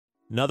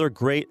Another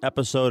great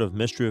episode of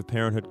Mystery of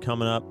Parenthood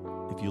coming up.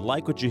 If you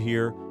like what you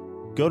hear,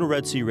 go to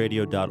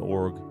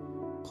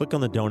redsearadio.org, click on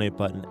the donate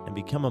button, and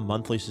become a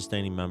monthly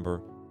sustaining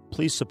member.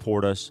 Please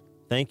support us.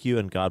 Thank you,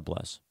 and God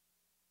bless.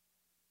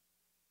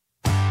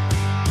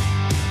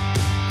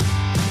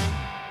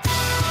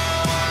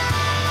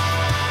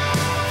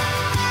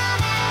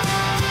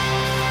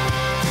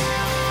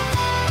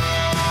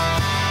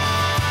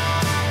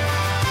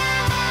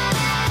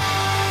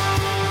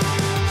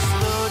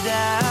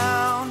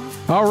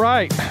 All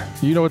right.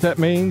 You know what that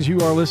means. You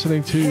are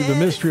listening to The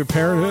Mystery of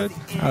Parenthood.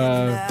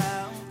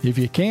 If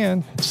you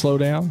can, slow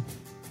down.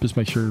 Just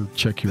make sure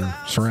check your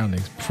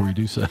surroundings before you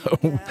do so.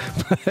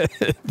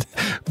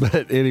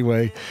 but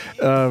anyway,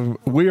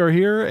 we are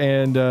here.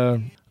 And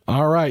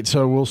all right.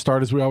 So we'll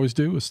start as we always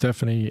do with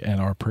Stephanie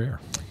and our prayer.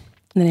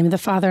 In the name of the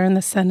Father, and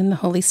the Son, and the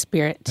Holy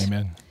Spirit.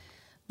 Amen.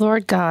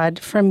 Lord God,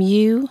 from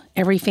you,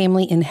 every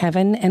family in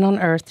heaven and on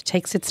earth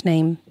takes its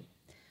name.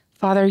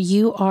 Father,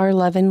 you are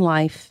love and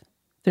life.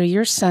 Through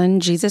your Son,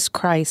 Jesus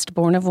Christ,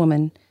 born of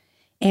woman,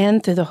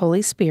 and through the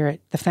Holy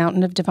Spirit, the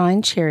fountain of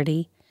divine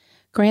charity,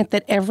 grant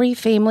that every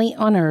family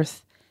on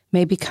earth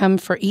may become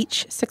for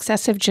each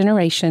successive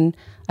generation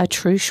a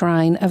true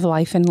shrine of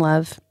life and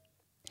love.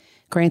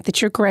 Grant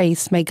that your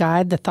grace may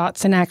guide the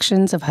thoughts and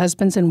actions of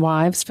husbands and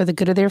wives for the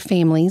good of their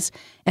families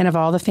and of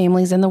all the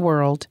families in the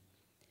world.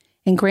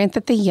 And grant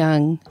that the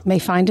young may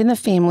find in the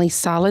family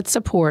solid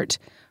support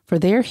for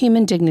their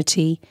human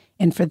dignity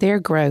and for their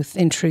growth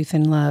in truth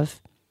and love.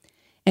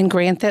 And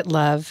grant that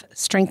love,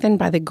 strengthened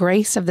by the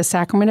grace of the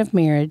sacrament of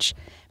marriage,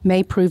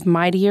 may prove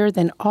mightier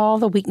than all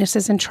the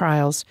weaknesses and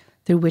trials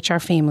through which our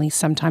families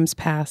sometimes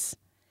pass.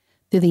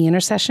 Through the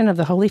intercession of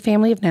the Holy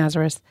Family of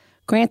Nazareth,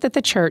 grant that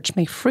the Church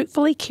may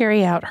fruitfully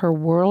carry out her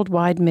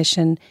worldwide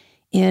mission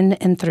in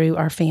and through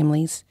our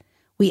families.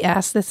 We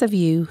ask this of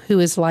you, who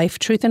is life,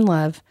 truth, and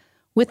love,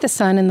 with the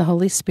Son and the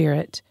Holy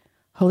Spirit.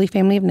 Holy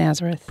Family of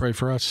Nazareth. Pray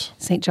for us.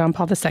 St. John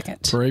Paul II.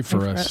 Pray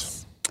for us.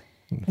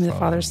 In the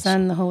Father, Son,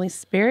 and the Holy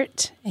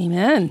Spirit.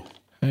 Amen.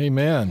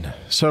 Amen.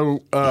 So,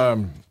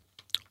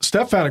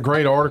 Steph found a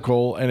great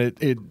article, and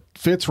it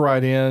fits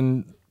right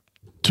in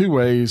two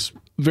ways,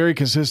 very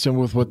consistent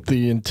with what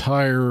the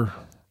entire,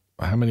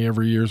 how many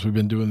ever years we've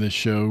been doing this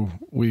show,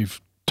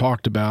 we've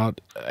talked about,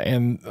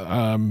 and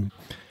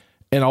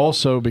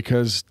also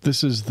because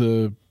this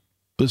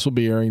will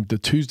be airing the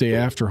Tuesday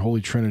after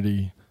Holy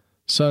Trinity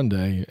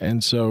Sunday,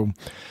 and so,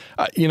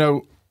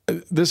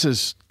 this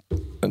is,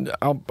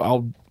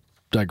 I'll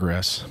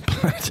digress.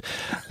 But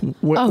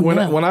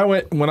when I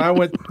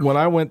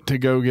went to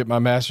go get my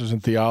master's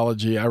in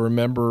theology, I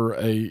remember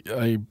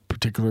a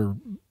particular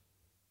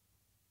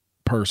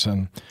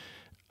person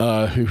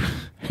who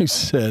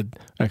said,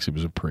 actually it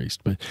was a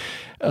priest, but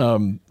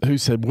who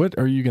said, "What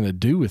are you going to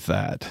do with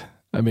that?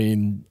 I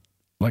mean,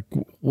 like,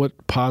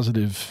 what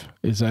positive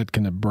is that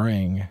going to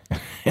bring?"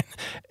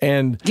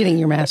 And getting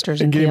your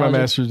master's in getting theology. my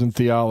master's in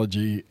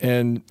theology,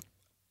 and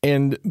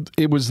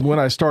it was when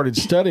I started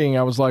studying,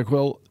 I was like,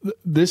 well,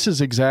 this is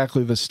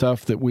exactly the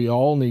stuff that we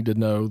all need to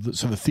know.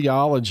 So the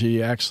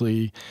theology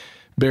actually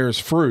bears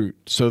fruit.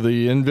 So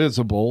the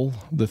invisible,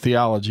 the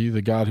theology,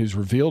 the God who's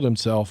revealed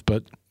himself,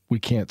 but we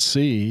can't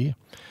see,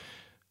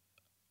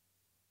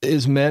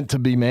 is meant to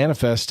be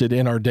manifested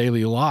in our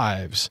daily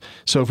lives.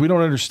 So if we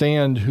don't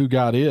understand who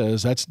God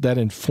is, that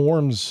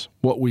informs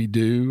what we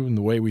do and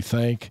the way we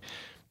think,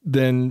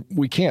 then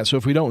we can't. So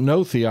if we don't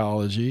know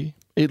theology,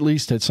 at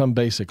least at some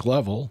basic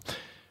level,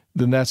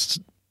 then that's,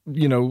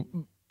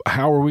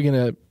 how are we going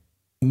to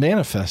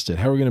manifest it?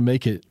 How are we going to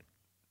make it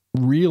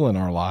real in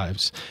our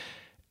lives?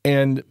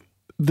 And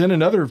then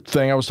another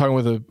thing, I was talking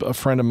with a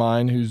friend of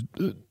mine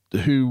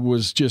who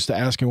was just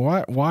asking,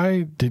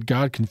 why did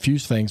God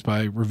confuse things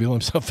by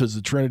revealing himself as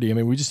the Trinity? I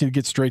mean, we just need to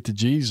get straight to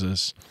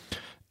Jesus.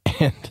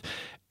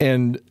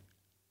 And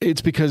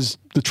it's because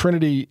the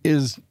Trinity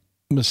is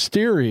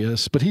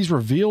mysterious, but he's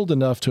revealed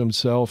enough to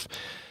himself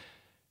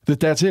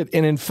that's it.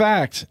 And in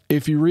fact,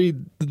 if you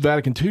read the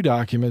Vatican II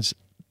documents,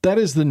 that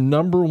is the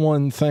number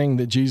one thing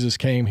that Jesus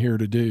came here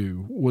to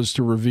do, was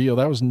to reveal.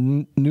 That was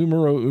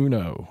numero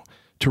uno,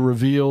 to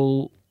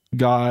reveal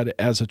God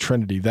as a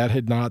Trinity.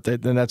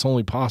 And that's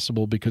only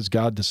possible because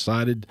God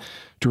decided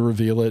to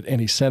reveal it,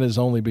 and he sent his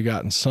only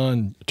begotten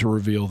Son to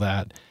reveal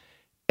that,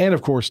 and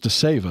of course to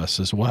save us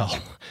as well.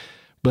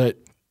 But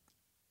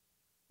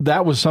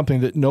that was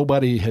something that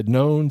nobody had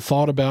known,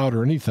 thought about,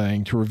 or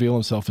anything, to reveal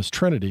himself as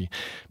Trinity.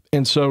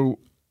 And so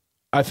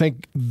I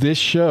think this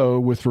show,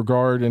 with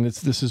regard, and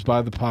this is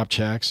by the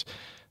Popchaks,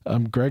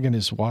 Greg and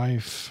his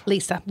wife,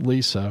 Lisa,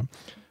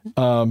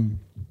 and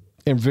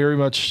very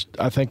much,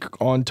 I think,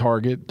 on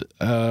target.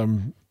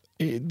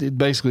 It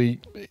basically,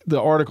 the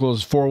article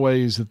is 4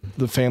 ways that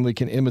the family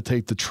can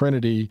imitate the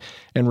Trinity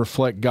and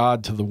reflect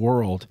God to the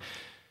world.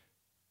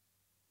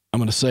 I'm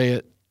going to say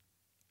it,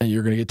 and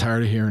you're going to get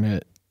tired of hearing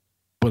it,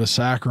 but a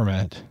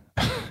sacrament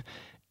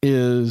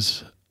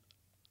is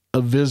a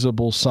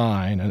visible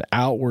sign, an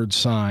outward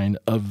sign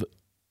of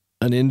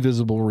an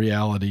invisible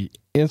reality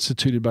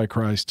instituted by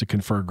Christ to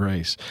confer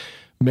grace.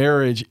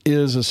 Marriage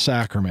is a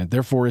sacrament.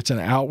 Therefore, it's an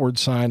outward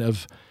sign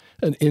of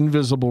an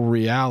invisible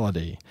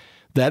reality.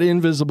 That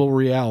invisible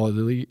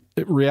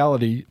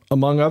reality,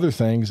 among other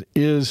things,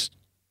 is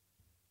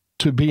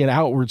to be an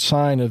outward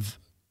sign of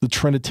the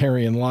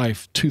Trinitarian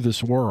life to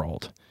this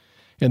world.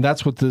 And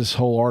that's what this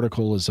whole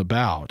article is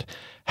about.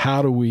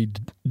 How do we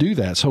do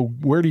that? So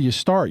where do you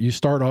start? You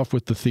start off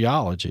with the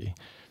theology.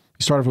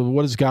 You start off with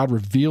what has God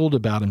revealed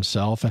about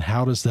himself, and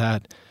how does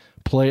that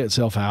play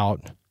itself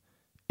out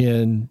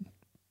in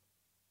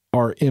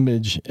our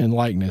image and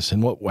likeness,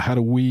 and how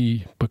do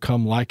we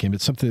become like him?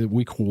 It's something that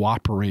we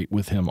cooperate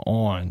with him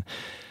on.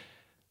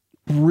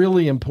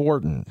 Really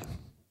important,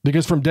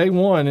 because from day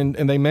one,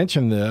 and they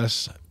mention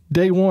this,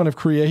 day one of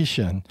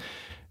creation,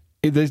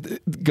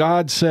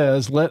 God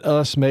says, let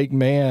us make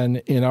man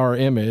in our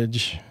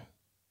image.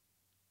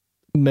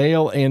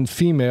 Male and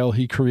female,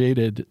 he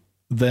created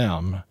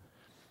them.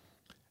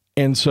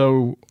 And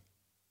so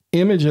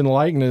image and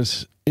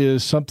likeness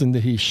is something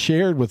that he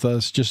shared with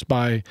us just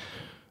by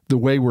the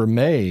way we're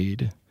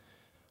made.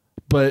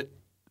 But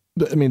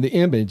I mean, the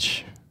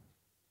image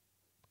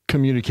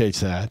communicates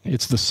that.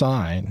 It's the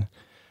sign.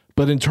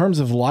 But in terms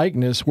of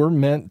likeness, we're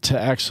meant to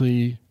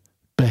actually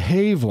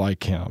behave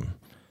like him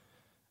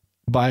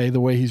by the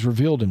way he's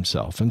revealed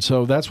himself. And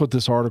so that's what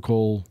this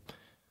article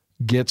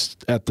gets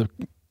at the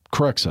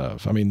crux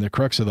of. I mean, the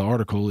crux of the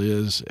article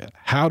is,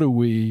 how do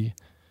we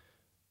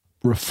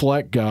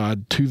reflect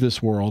God to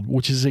this world,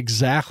 which is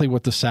exactly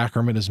what the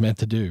sacrament is meant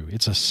to do.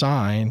 It's a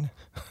sign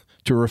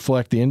to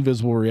reflect the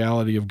invisible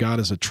reality of God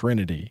as a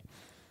Trinity.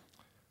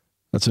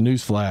 That's a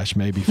newsflash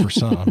maybe for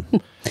some.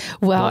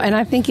 And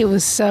I think it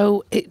was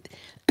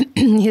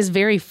his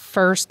very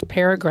first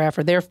paragraph,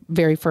 or their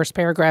very first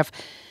paragraph,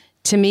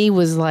 to me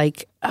was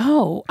like,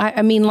 oh,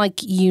 I mean,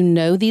 like, you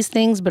know these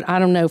things, but I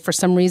don't know, for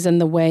some reason,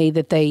 the way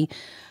that they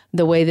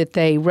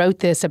wrote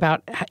this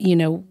about,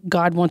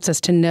 God wants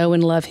us to know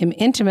and love him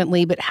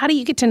intimately, but how do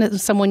you get to know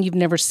someone you've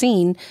never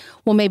seen?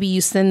 Well, maybe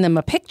you send them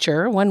a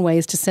picture. One way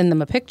is to send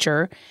them a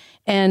picture.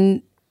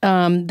 And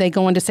they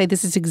go on to say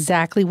this is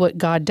exactly what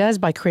God does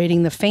by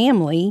creating the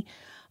family.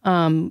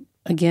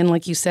 Again,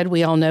 like you said,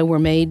 we all know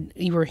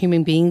we're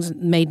human beings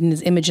made in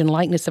his image and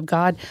likeness of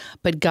God,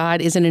 but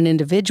God isn't an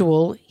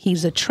individual.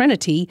 He's a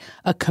Trinity,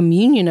 a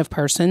communion of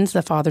persons,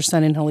 the Father,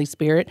 Son, and Holy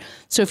Spirit.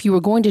 So if you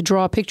were going to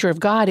draw a picture of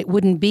God, it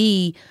wouldn't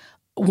be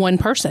one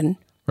person.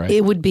 Right.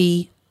 It would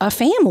be a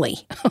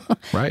family.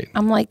 Right.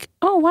 I'm like,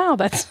 oh, wow,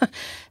 that's,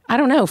 I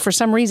don't know. For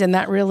some reason,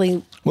 that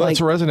really... Well, it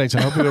resonates.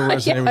 I hope it'll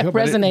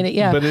resonate with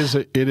you. But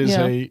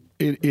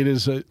it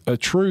is a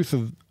truth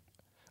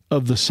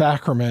of the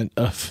sacrament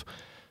of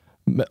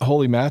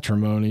holy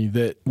matrimony,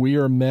 that we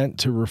are meant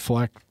to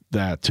reflect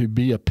that, to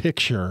be a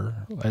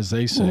picture, as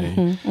they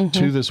say,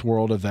 to this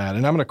world of that.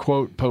 And I'm going to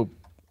quote Pope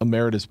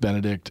Emeritus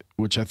Benedict,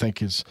 which I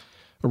think is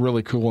a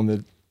really cool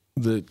one,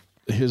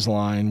 his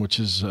line, which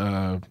is,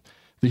 the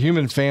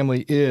human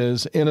family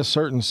is, in a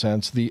certain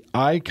sense, the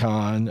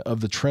icon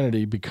of the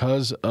Trinity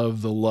because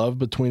of the love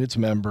between its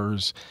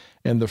members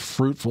and the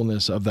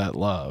fruitfulness of that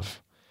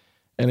love.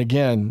 And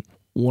again,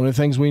 one of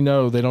the things we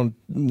know, they don't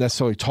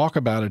necessarily talk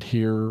about it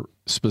here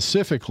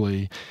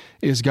specifically,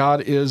 is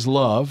God is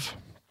love.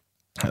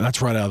 And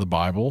that's right out of the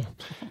Bible.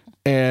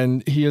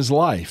 And he is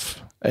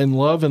life. And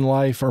love and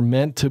life are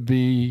meant to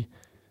be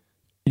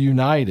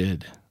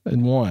united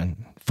in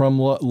one. From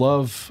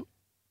love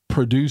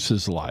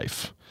produces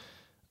life,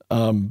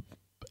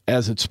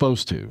 as it's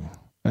supposed to.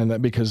 And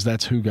that because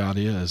that's who God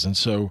is. And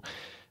so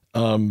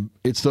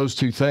it's those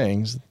two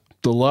things,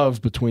 the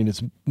love between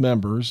its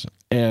members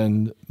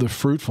and the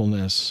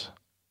fruitfulness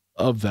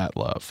of that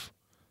love.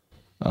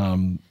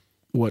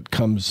 What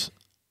comes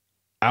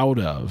out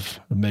of,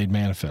 made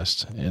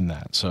manifest in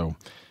that. So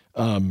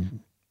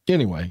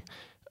anyway,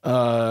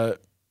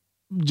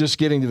 just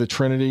getting to the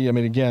Trinity, I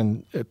mean,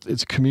 again,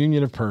 it's a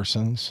communion of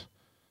persons,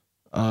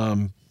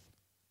 but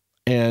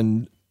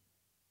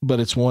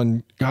it's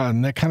one God,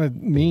 and that kind of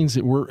means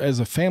that we're,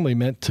 as a family,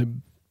 meant to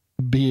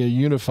be a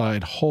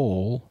unified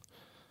whole,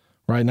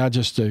 right? Not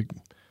just a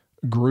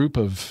group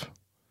of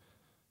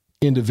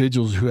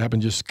individuals who happen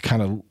to just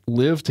kind of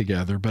live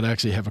together, but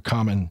actually have a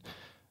common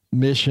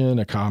mission,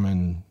 a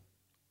common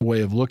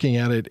way of looking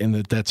at it, and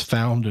that's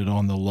founded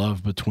on the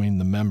love between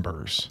the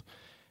members.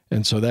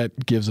 And so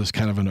that gives us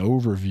kind of an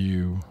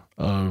overview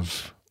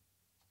of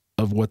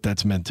what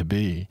that's meant to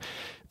be.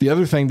 The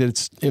other thing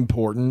that's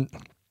important,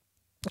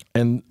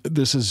 and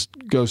this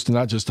goes to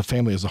not just the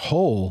family as a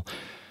whole,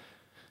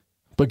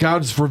 but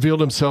God's revealed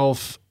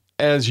himself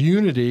as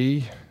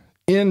unity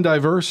in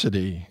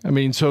diversity. I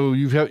mean, so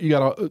you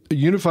got a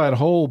unified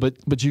whole,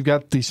 but you've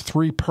got these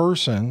three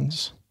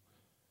persons,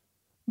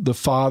 the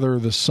Father,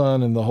 the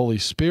Son, and the Holy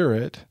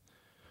Spirit,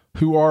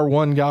 who are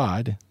one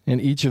God,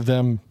 and each of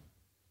them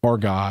are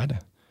God,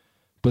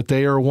 but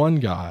they are one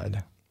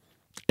God.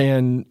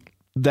 And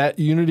that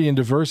unity and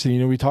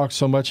diversity, we talk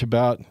so much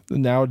about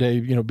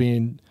nowadays,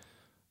 being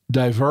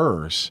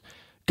diverse.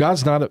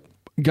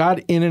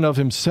 God in and of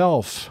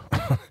himself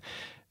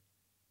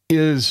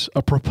is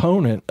a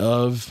proponent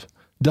of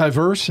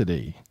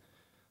diversity.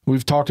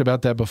 We've talked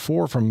about that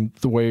before from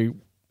the way,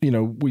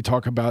 we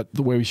talk about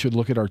the way we should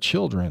look at our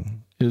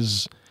children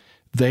is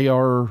they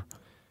are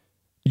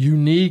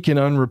unique and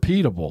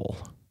unrepeatable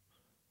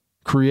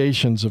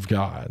creations of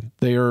God.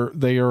 They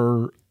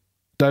are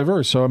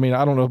diverse. So, I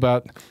don't know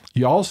about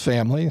y'all's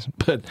families,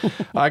 but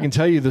I can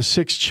tell you the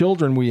 6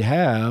 children we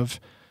have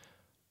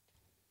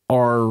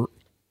are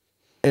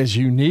as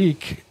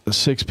unique as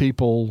 6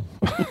 people.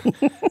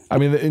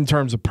 In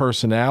terms of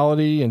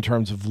personality, in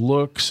terms of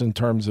looks, in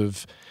terms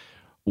of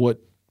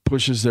what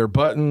pushes their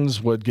buttons,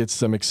 what gets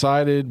them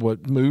excited,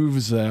 what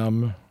moves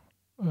them,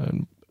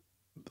 and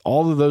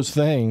all of those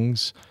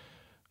things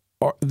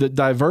are the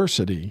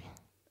diversity,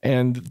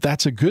 and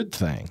that's a good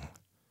thing.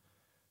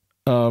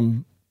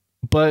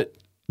 But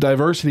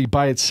diversity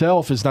by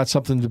itself is not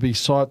something to be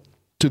sought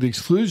to the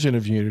exclusion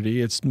of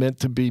unity. It's meant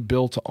to be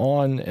built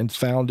on and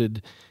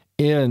founded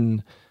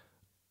in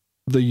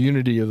the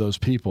unity of those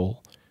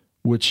people,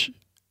 which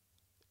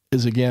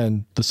is,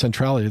 again, the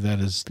centrality of that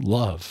is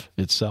love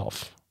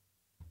itself,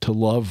 to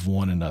love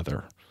one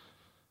another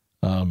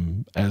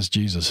as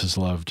Jesus has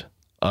loved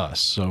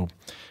us. So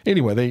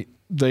anyway,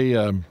 they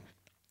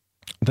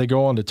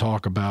go on to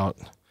talk about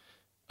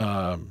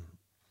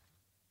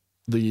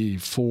the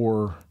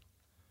 4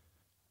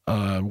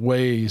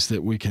 ways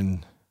that we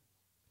can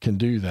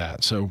do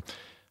that. So,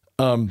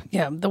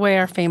 the way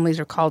our families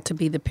are called to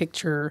be the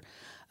picture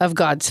of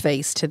God's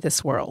face to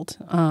this world,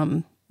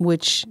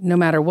 which no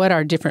matter what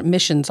our different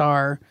missions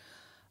are,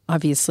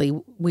 obviously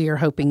we are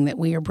hoping that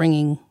we are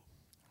bringing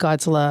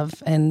God's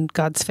love and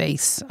God's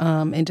face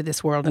into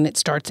this world, and it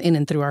starts in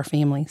and through our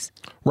families.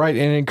 Right,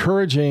 and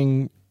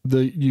encouraging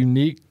the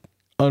unique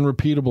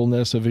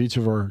unrepeatableness of each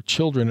of our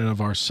children and of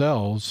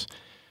ourselves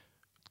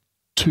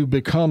to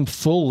become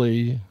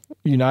fully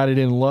united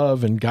in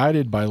love and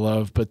guided by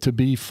love, but to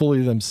be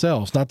fully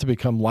themselves, not to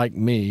become like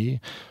me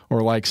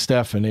or like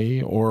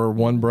Stephanie or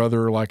one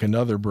brother like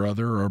another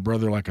brother or a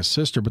brother like a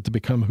sister, but to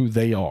become who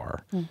they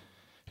are.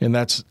 And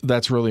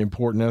that's really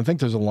important. And I think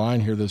there's a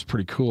line here that's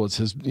pretty cool. It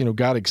says,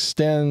 God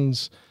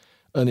extends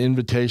an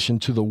invitation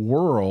to the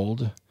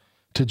world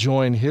to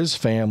join his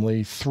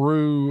family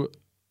through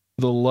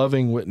the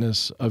loving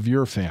witness of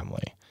your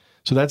family.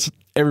 So that's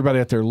everybody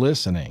out there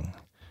listening,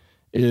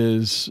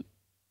 is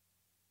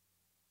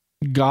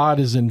God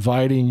is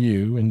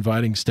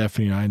inviting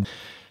Stephanie and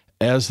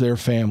I as their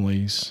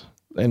families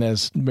and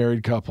as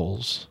married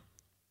couples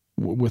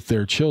with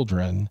their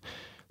children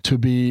to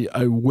be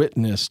a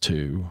witness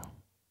to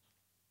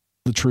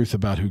the truth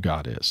about who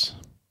God is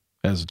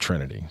as a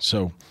Trinity.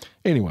 So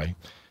anyway,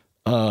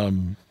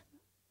 it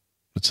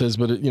says,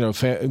 but we're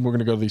going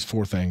to go to these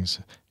 4 things.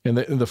 And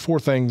the 4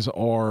 things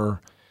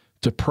are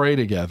to pray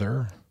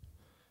together,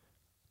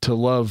 to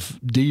love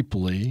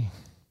deeply,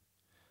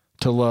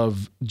 to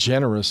love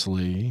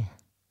generously,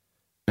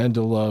 and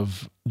to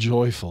love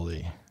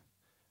joyfully.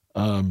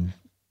 And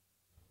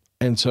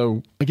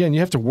so again, you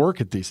have to work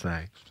at these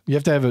things. You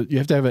have to have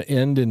an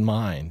end in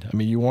mind.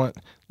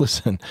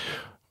 Listen,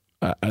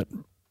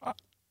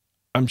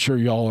 I'm sure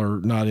y'all are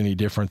not any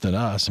different than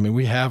us.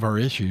 We have our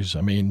issues.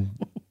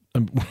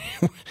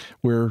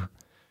 We're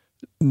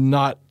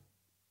not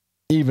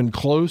even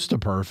close to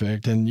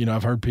perfect. And,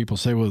 I've heard people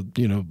say, well,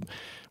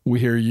 we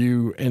hear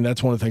you. And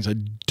that's one of the things I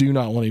do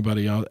not want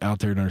anybody out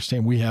there to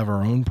understand. We have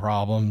our own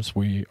problems.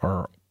 We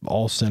are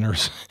all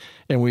sinners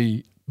and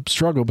we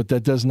struggle, but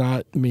that does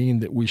not mean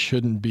that we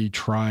shouldn't be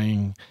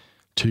trying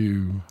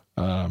to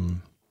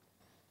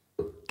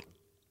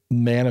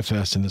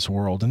manifest in this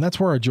world. And that's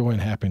where our joy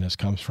and happiness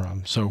comes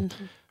from. So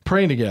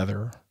praying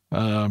together,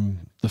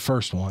 the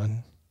first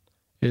one,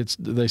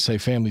 they say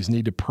families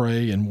need to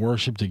pray and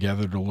worship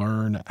together to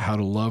learn how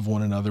to love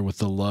one another with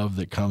the love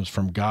that comes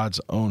from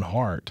God's own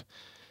heart.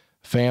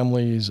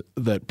 Families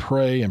that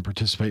pray and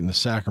participate in the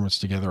sacraments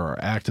together are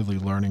actively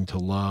learning to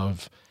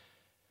love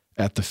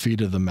at the feet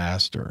of the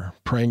Master.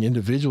 Praying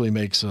individually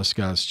makes us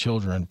God's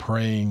children.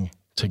 Praying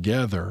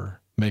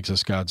together makes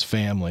us God's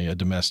family, a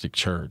domestic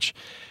church.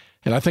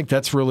 And I think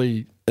that's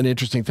really an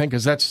interesting thing,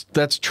 because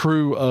that's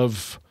true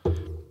of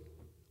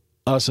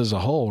us as a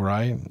whole,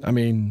 right?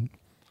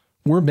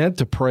 We're meant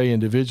to pray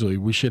individually.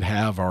 We should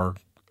have our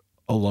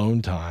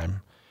alone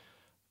time.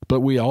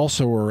 But we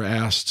also are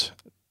asked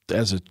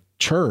as a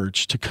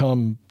church to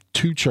come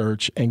to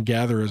church and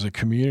gather as a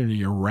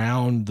community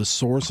around the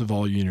source of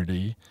all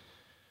unity,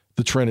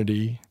 the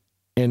Trinity,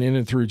 and in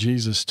and through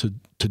Jesus to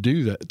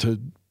do that,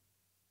 to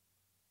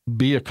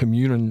be a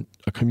communion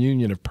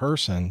of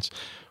persons.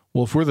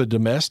 Well, if we're the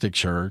domestic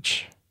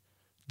church,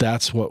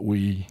 that's what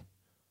we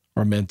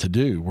are meant to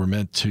do. We're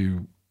meant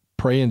to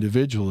pray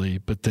individually,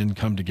 but then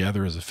come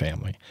together as a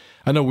family.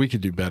 I know we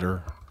could do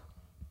better.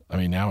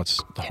 Now it's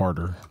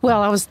harder.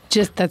 Well,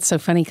 that's so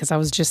funny, because I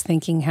was just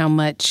thinking how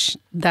much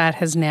that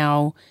has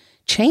now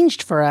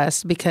changed for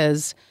us,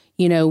 because,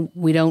 we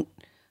don't,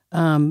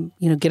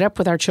 get up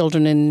with our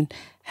children and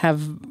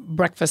have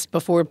breakfast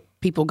before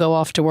people go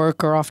off to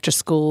work or off to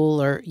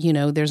school, or,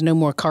 there's no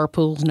more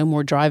carpools, no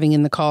more driving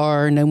in the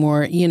car, no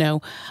more,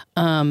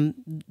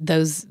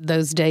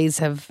 those days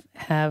have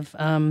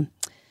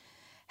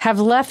have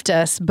left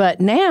us.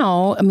 But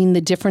now, I mean,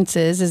 the difference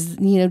is,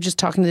 just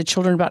talking to the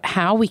children about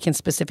how we can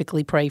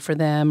specifically pray for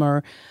them,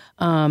 or,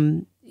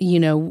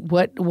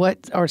 what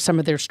are some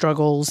of their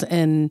struggles,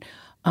 and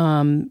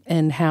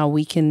how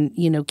we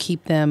can,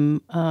 keep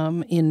them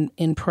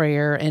in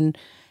prayer, and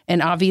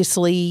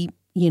obviously,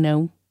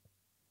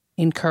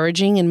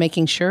 encouraging and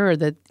making sure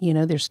that,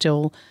 they're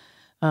still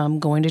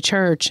going to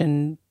church,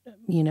 and,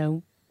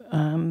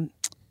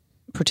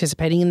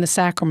 participating in the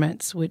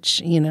sacraments, which,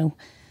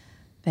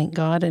 thank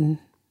God and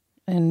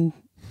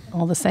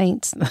all the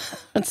saints.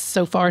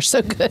 So far,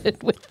 so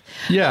good with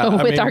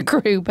our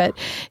crew. But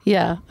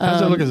yeah,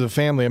 as I look as a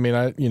family, I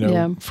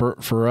mean,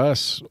 for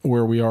us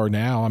where we are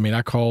now, I mean,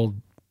 I called,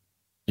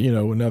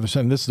 another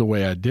son. This is the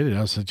way I did it.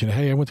 I said,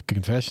 hey, I went to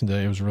confession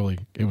day.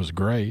 It was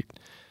great.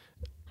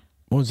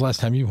 When was the last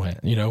time you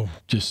went?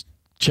 Just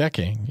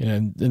checking,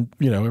 and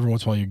every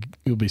once in a while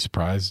you'll be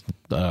surprised.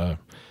 But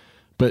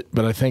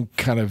I think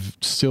kind of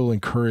still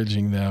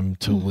encouraging them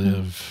to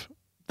live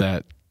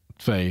that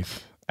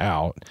faith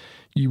out.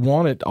 You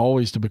want it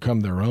always to become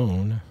their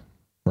own,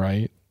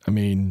 right? I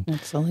mean,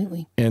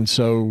 absolutely. And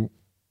so,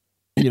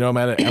 I'm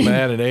at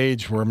an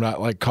age where I'm not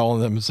like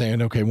calling them and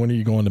saying, okay, when are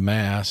you going to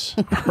mass?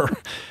 Or,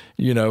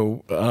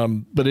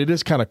 but it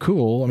is kind of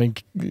cool. I mean,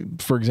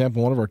 for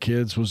example, one of our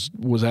kids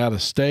was out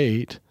of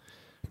state,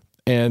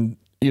 and,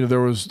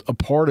 there was a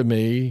part of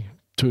me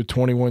to a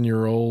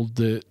 21-year-old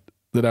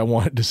that I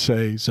wanted to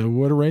say, so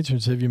what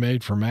arrangements have you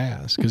made for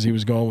mass? Because he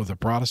was going with a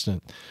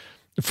Protestant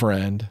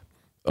friend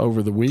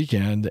over the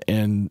weekend,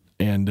 and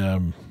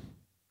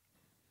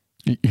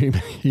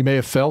he may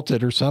have felt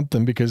it or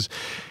something, because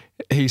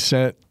he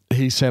said,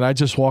 I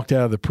just walked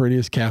out of the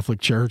prettiest Catholic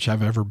church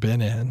I've ever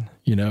been in,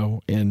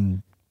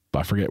 in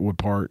I forget what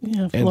part,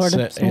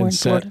 Florida, and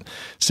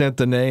sent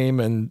the name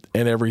and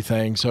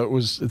everything. So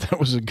that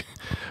was a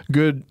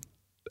good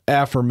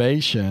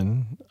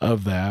affirmation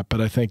of that.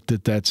 But I think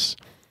that's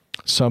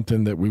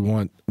something that we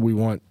want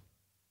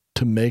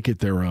to make it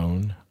their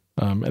own.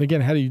 And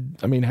again, how do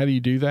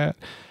you do that?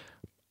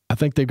 I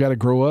think they've got to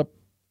grow up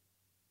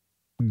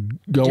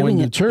going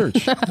to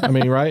church. I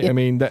mean, right? Yeah. I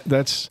mean,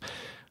 that's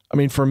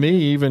for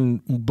me, even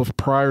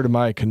prior to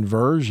my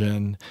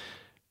conversion,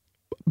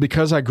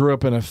 because I grew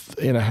up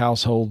in a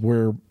household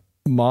where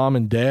mom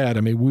and dad,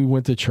 I mean, we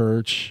went to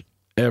church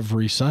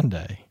every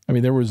Sunday. I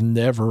mean, there was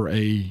never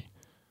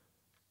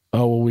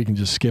we can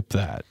just skip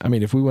that. I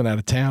mean, if we went out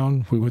of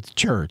town, we went to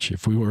church.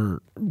 If we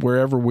were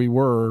wherever we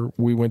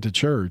went to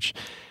church.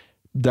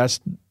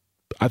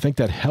 I think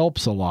that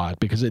helps a lot,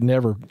 because it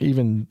never,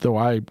 even though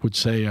I would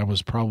say I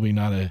was probably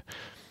not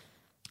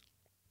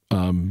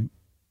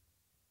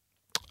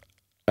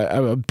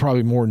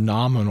probably more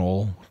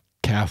nominal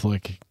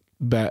Catholic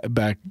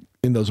back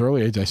in those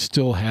early ages, I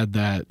still had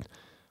that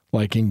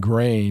like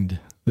ingrained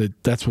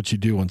that that's what you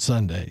do on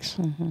Sundays.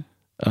 Mm-hmm.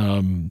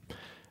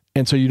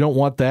 And so you don't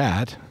want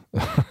that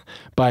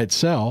by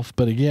itself,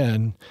 but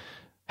again,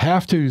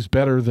 have to is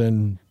better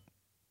than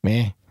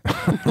meh.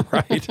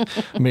 Right?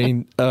 I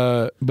mean,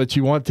 but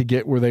you want to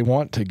get where they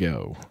want to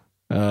go,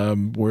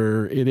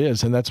 where it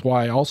is. And that's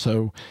why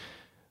also,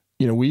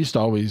 we used to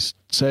always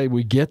say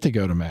we get to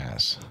go to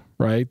Mass,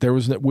 right?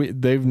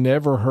 They've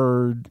never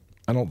heard,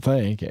 I don't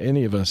think,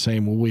 any of us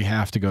saying, well, we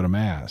have to go to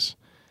Mass.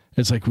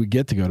 It's like we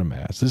get to go to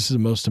Mass. This is the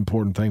most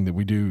important thing that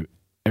we do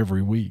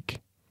every week.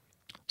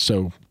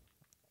 So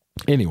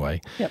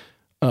anyway,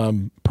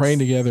 praying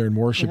together and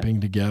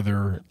worshiping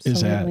together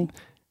is that.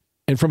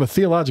 And from a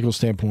theological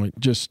standpoint,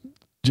 just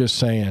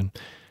saying,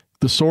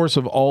 the source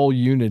of all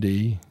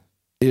unity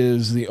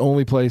is the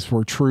only place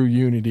where true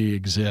unity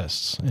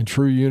exists. And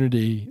true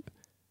unity,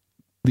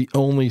 the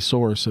only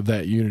source of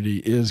that unity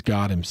is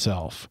God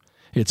himself.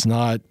 It's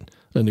not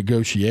a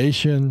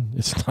negotiation.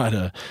 It's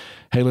not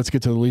hey, let's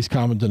get to the least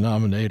common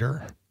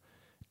denominator.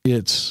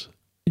 It's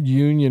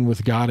union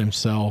with God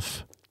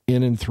himself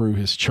in and through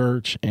his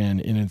church and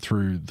in and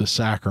through the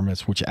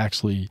sacraments, which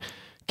actually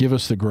give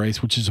us the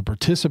grace, which is a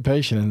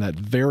participation in that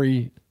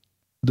very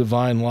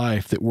divine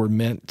life that we're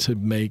meant to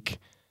make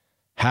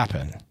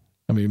happen.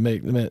 I mean,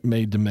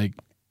 made to make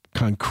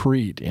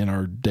concrete in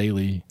our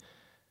daily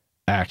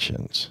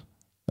actions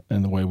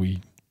and the way we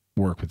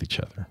work with each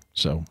other.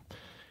 So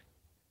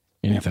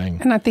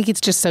anything. And I think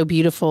it's just so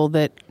beautiful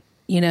that,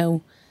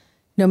 no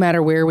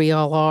matter where we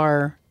all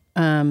are,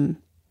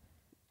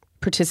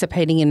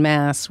 participating in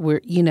Mass,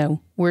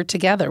 we're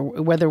together,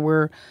 whether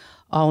we're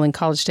all in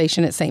College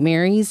Station at St.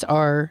 Mary's,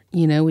 or,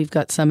 we've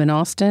got some in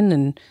Austin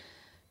and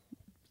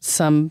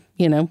some,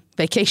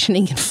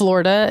 vacationing in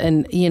Florida.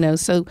 And,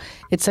 so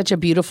it's such a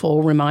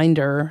beautiful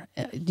reminder,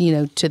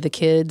 to the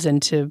kids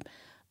and to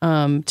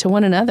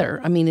one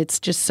another. I mean, it's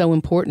just so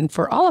important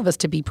for all of us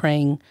to be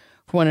praying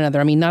for one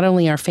another. I mean, not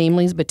only our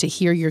families, but to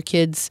hear your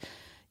kids,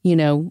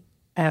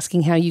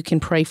 asking how you can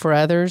pray for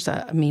others.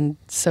 I mean,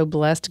 so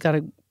blessed. Got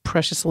a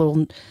precious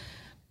little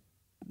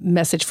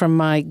message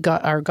from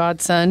our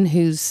godson,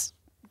 who's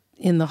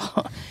in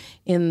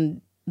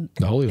the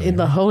the Holy Land. In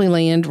the Holy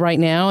Land right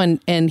now,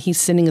 and he's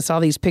sending us all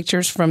these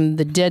pictures from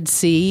the Dead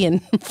Sea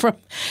and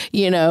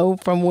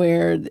from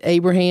where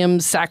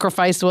Abraham's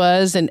sacrifice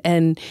was,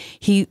 and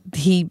he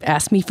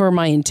asked me for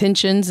my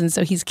intentions, and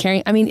so he's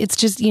carrying. I mean, it's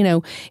just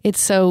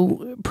it's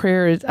so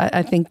prayer.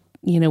 I think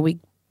we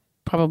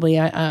probably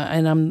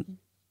and I'm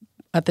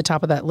at the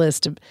top of that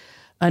list of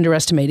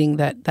underestimating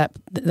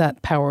that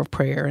power of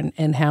prayer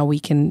and how we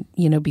can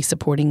be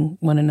supporting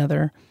one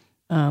another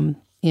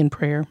in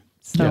prayer.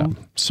 So.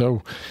 Yeah.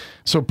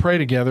 So pray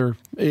together,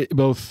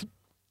 both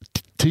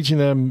teaching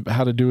them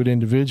how to do it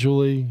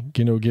individually,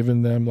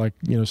 giving them, like,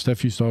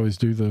 Steph used to always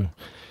do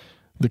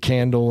the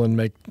candle and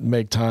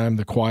make time,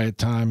 the quiet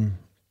time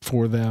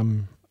for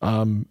them,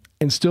 and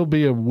still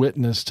be a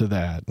witness to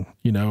that.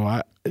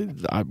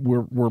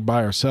 We're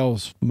by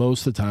ourselves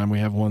most of the time. We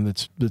have one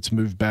that's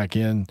moved back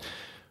in,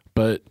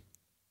 but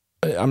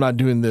I'm not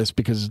doing this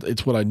because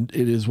it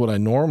is what I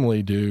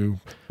normally do,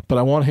 but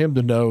I want him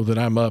to know that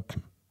I'm up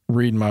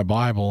reading my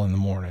Bible in the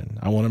morning.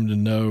 I want him to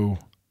know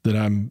that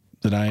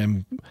I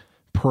am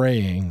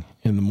praying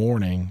in the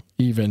morning,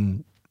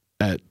 even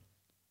at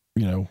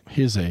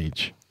his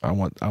age. I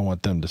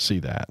want them to see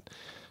that.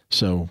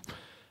 So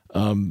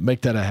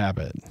make that a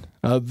habit.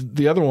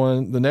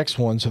 The next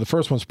one. So the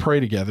first one's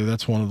pray together.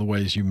 That's one of the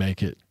ways you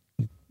make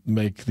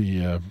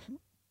the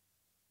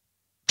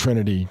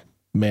Trinity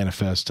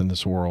manifest in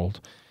this world.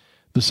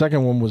 The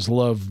second one was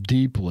love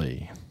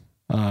deeply.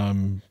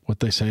 What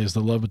they say is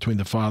the love between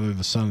the Father,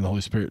 the Son, and the Holy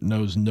Spirit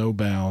knows no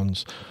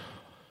bounds.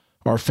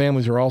 Our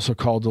families are also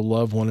called to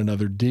love one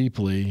another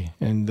deeply,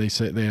 and they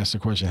ask the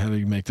question, how do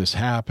you make this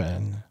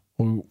happen?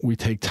 We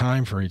take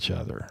time for each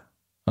other.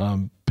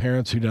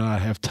 Parents who do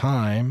not have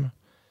time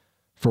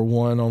for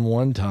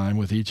one-on-one time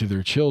with each of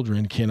their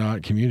children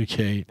cannot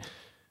communicate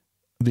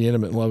the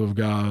intimate love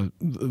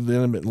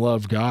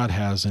God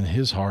has in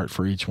his heart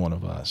for each one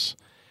of us.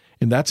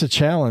 And that's a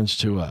challenge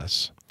to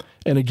us.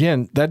 And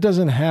again, that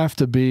doesn't have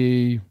to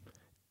be,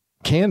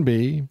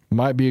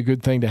 might be a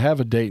good thing to have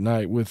a date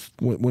night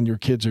when your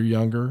kids are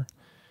younger.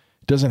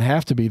 It doesn't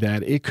have to be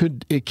that.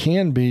 It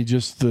can be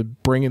just the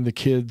bringing the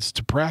kids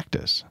to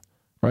practice,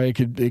 right?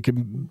 It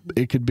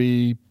could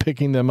be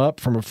picking them up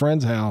from a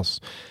friend's house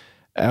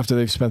after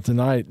they've spent the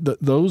night.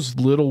 Those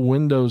little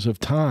windows of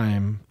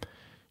time,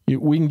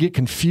 we can get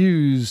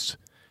confused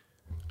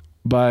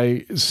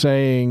by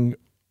saying,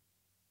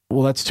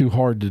 well, that's too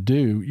hard to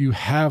do. You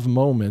have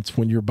moments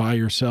when you're by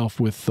yourself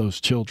with those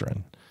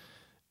children,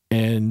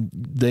 and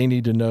they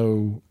need to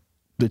know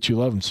that you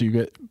love them.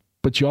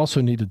 But you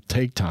also need to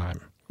take time.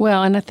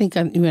 Well, and I think,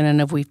 I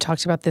know we've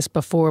talked about this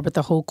before, but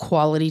the whole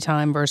quality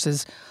time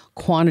versus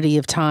quantity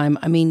of time.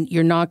 I mean,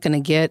 you're not going to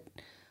get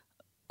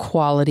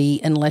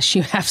quality unless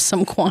you have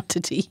some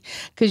quantity,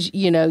 because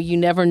you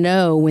never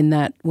know when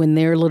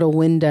their little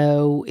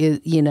window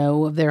is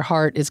of their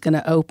heart is going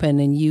to open,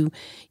 and you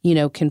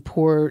can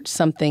pour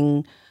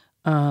something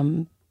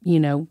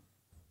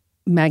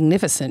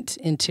magnificent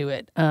into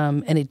it,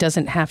 and it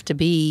doesn't have to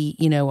be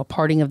a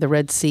parting of the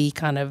Red Sea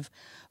kind of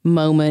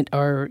moment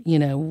or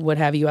what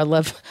have you. I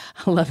love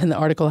in the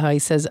article how he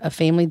says a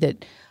family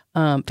that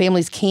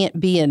families can't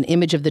be an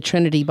image of the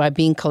Trinity by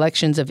being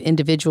collections of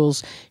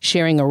individuals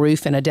sharing a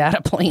roof and a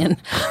data plan.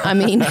 I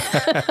mean,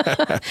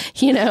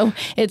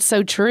 it's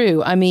so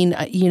true. I mean,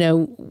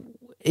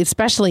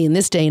 especially in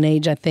this day and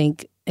age, I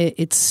think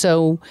it's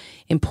so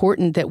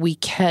important that we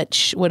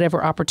catch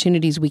whatever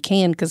opportunities we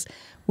can, because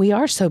we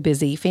are so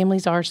busy.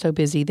 Families are so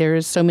busy. There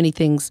is so many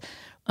things,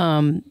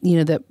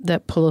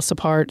 that pull us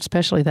apart,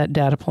 especially that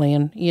data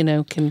plan,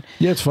 can.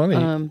 Yeah, it's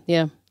funny.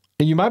 Yeah.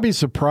 And you might be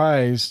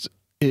surprised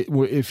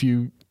if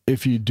you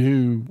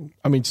do.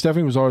 I mean,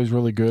 Stephanie was always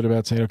really good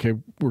about saying, okay,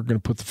 we're going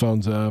to put the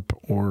phones up,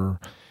 or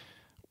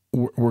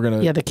we're going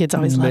to. Yeah, the kids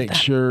always make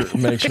sure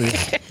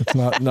it's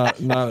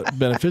not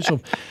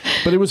beneficial.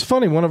 But it was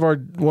funny. One of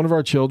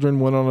our children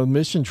went on a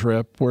mission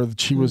trip where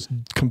she was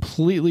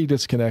completely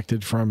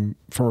disconnected from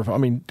her. I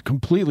mean,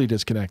 completely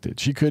disconnected.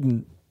 She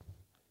couldn't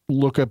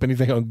look up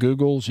anything on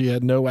Google. She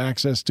had no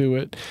access to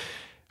it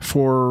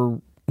for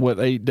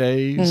 8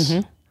 days.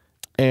 Mm-hmm.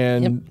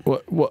 And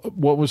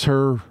what was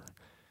her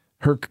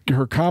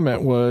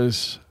comment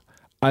was,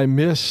 I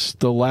miss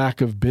the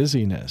lack of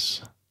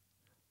busyness.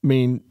 I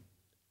mean,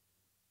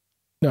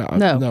 no,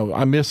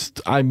 I miss.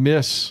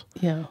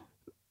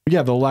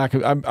 Yeah, the lack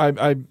of.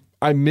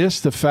 I miss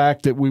the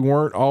fact that we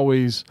weren't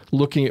always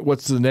looking at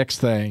what's the next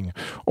thing,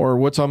 or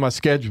what's on my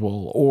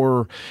schedule,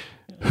 or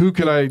who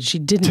could I She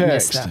didn't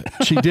text. miss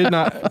that.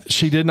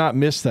 She did not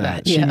miss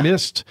that. Yeah. She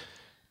missed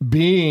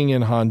being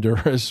in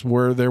Honduras,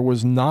 where there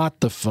was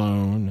not the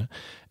phone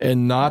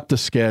and not the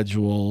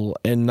schedule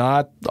and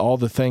not all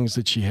the things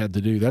that she had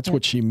to do. That's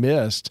what she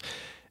missed.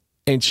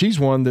 And she's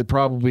one that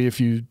probably,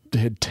 if you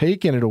had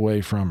taken it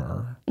away from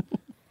her,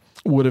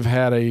 would have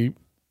had a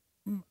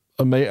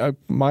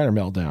minor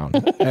meltdown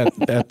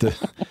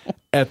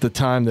at the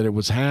time that it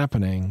was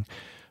happening.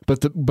 But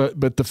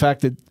the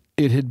fact that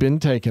it had been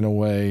taken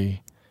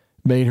away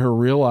made her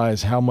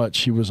realize how much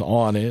she was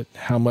on it,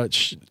 how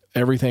much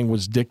everything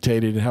was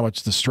dictated and how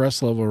much the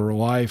stress level of her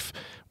life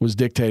was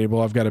dictated.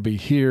 Well, I've got to be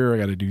here. I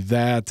got to do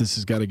that. This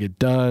has got to get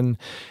done.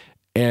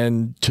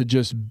 And to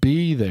just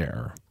be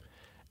there.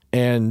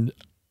 And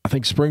I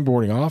think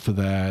springboarding off of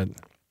that,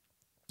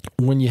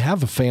 when you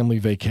have a family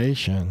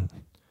vacation,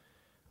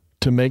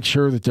 to make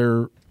sure that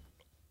there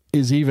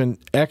is even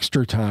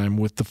extra time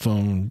with the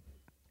phone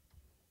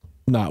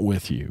not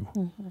with you.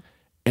 Mm-hmm.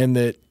 And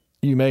that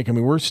you make, I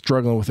mean, we're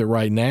struggling with it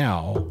right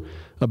now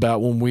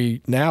about when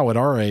we, now at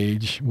our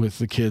age, with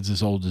the kids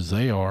as old as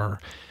they are,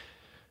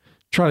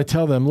 trying to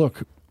tell them,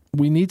 look,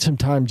 we need some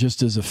time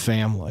just as a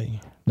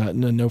family,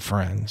 no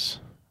friends.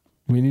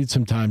 We need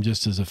some time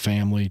just as a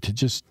family to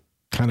just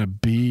kind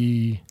of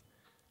be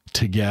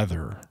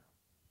together.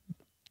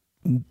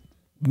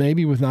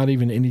 Maybe with not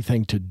even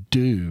anything to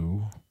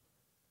do,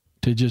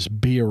 to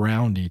just be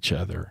around each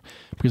other.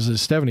 Because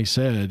as Stephanie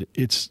said,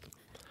 it's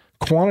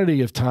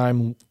quantity of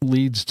time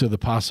leads to the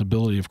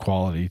possibility of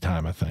quality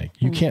time, I think.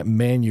 You can't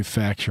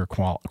manufacture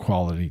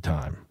quality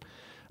time,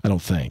 I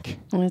don't think.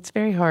 Well, it's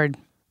very hard.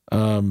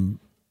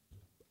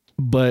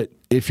 But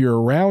if you're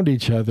around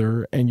each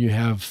other and you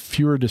have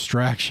fewer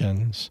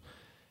distractions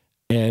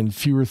and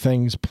fewer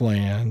things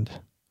planned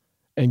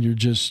and you're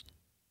just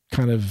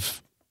kind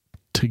of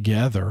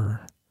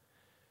together,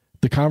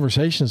 the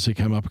conversations that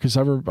come up, because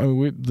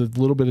the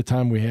little bit of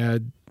time we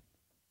had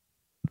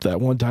that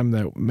one time,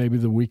 that maybe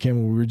the weekend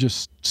when we were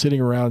just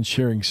sitting around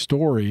sharing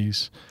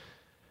stories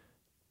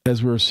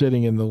as we were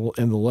sitting in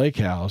the lake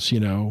house, you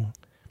know,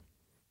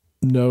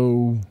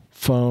 no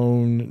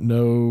phone,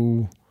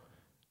 no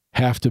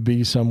have to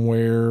be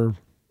somewhere,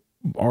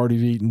 already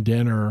eaten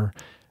dinner,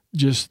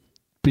 just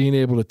being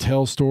able to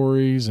tell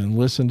stories and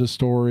listen to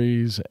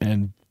stories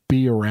and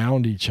be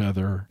around each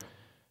other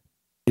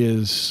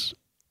is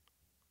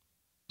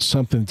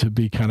something to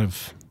be kind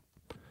of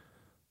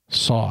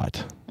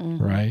sought,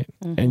 right?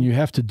 Mm-hmm. And you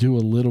have to do a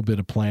little bit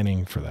of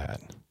planning for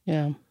that.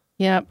 Yeah.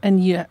 Yeah.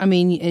 And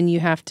you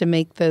have to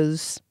make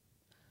those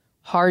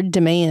hard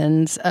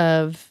demands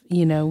of,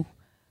 you know,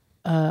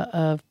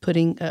 of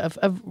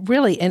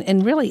really,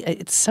 and really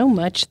it's so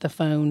much the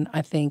phone,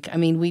 I think. I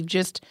mean, we've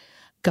just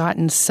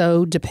gotten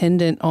so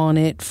dependent on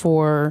it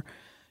for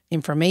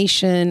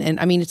information. And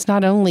I mean, it's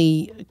not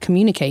only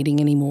communicating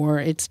anymore.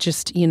 It's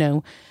just, you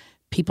know,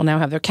 people now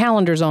have their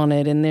calendars on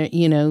it and they're,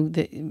 you know,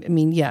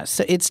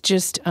 so it's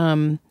just,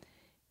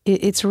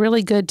 it's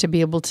really good to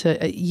be able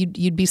to,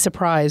 you'd be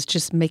surprised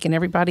just making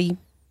everybody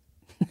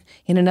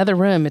in another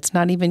room. It's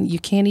not even, you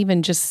can't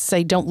even just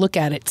say, don't look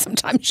at it.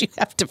 Sometimes you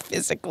have to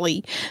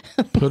physically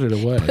put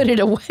it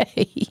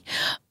away.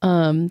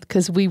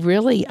 Because we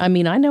really, I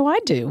mean, I know I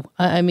do.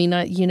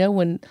 You know,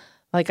 when,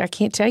 like, I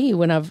can't tell you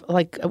when I've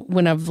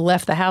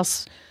left the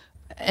house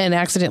and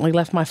accidentally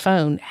left my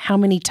phone, how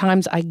many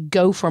times I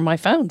go for my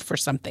phone for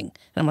something.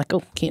 And I'm like,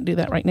 oh, can't do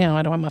that right now.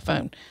 I don't have my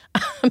phone.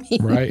 I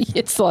mean, right.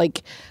 It's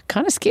like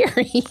kind of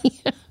scary.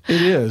 It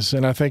is.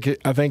 And I think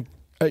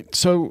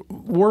so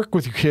work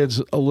with your kids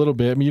a little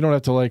bit. I mean, you don't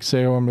have to like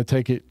say, oh, I'm going to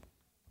take it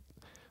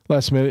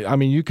last minute. I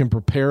mean, you can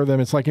prepare them.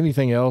 It's like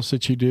anything else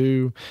that you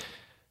do.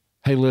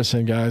 Hey,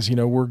 listen, guys, you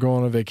know, we're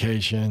going on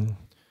vacation.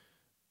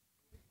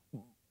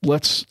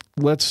 Let's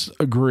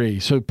agree.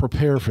 So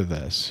prepare for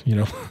this, you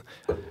know.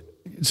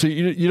 So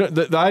you know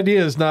the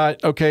idea is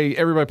not, okay,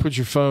 everybody put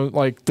your phone,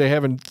 like they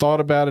haven't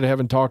thought about it,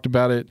 haven't talked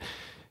about it.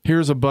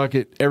 Here's a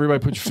bucket.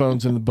 Everybody put your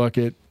phones in the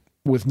bucket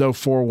with no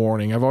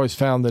forewarning. I've always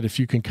found that if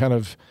you can kind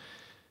of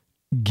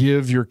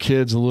give your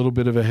kids a little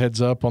bit of a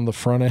heads up on the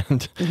front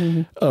end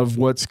of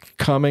what's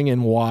coming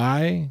and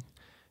why,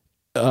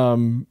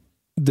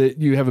 that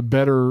you have a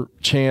better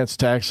chance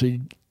to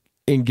actually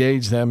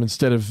engage them,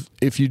 instead of,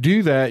 if you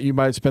do that, you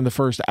might spend the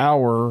first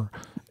hour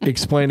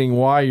explaining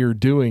why you're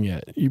doing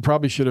it. You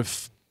probably should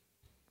have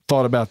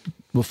thought about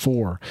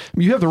before. I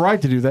mean, you have the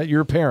right to do that.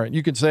 You're a parent.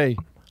 You can say,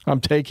 I'm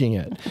taking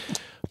it.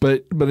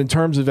 But in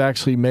terms of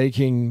actually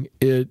making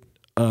it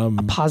a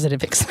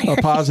positive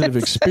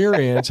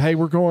experience. Hey,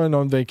 we're going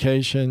on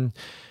vacation.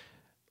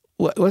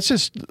 Let's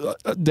just,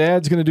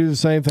 Dad's going to do the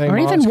same thing. Or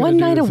even one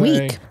night a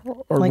week.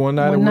 Or like one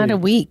night a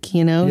week.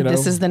 You know,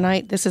 this is the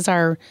night, this is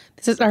our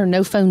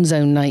no phone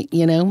zone night,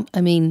 you know?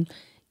 I mean,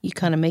 you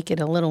kind of make it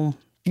a little...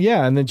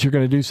 Yeah, and then you're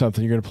going to do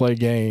something. You're going to play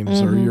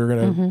games, or you're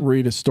going to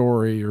read a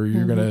story, or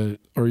you're going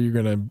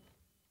to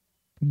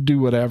do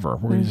whatever.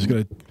 We're just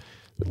going to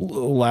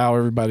allow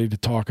everybody to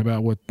talk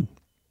about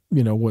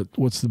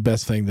what's the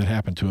best thing that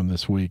happened to them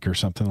this week, or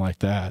something like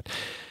that.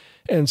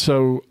 And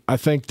so I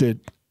think that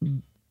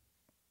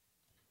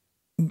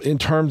in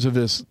terms of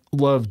this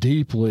love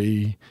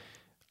deeply,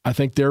 I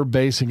think they're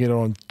basing it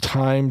on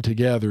time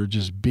together,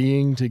 just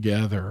being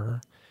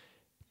together.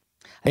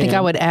 I think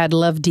I would add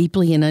love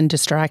deeply and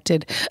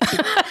undistracted.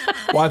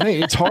 Well, I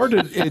think it's hard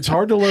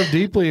to love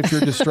deeply if you're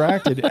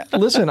distracted.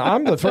 Listen,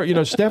 I'm the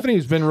first,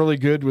 Stephanie's been really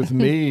good with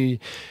me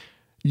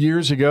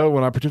years ago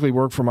when I particularly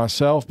worked for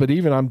myself, but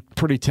even I'm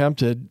pretty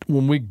tempted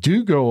when we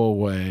do go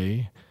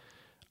away.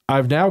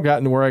 I've now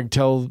gotten to where I can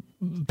tell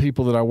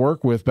people that I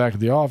work with back at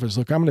the office,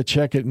 look, I'm going to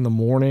check it in the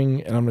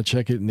morning and I'm going to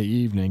check it in the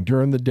evening.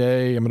 During the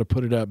day, I'm going to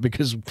put it up,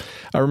 because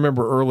I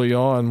remember early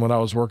on when I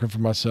was working for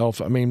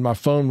myself, I mean, my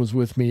phone was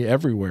with me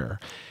everywhere.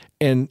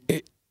 And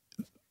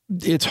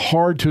it's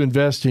hard to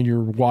invest in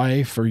your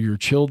wife or your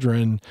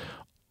children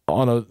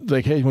on a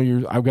vacation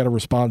when I've got to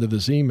respond to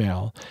this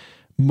email.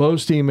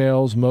 Most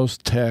emails,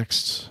 most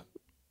texts,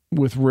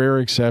 with rare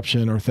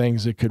exception, are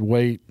things that could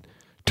wait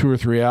 2 or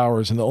 3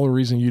 hours. And the only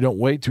reason you don't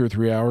wait 2 or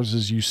 3 hours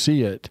is you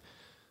see it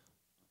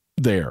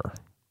there.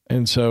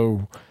 And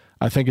so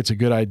I think it's a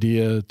good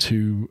idea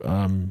to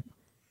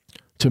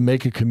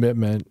make a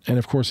commitment. And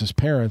of course, as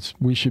parents,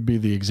 we should be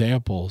the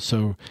example.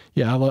 So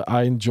yeah,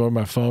 I enjoy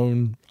my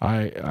phone.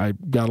 I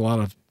got a lot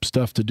of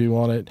stuff to do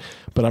on it,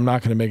 but I'm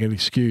not going to make an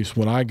excuse.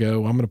 When I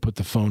go, I'm going to put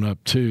the phone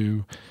up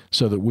too,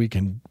 so that we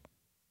can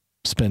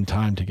spend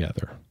time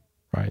together.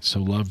 Right.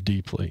 So love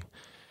deeply.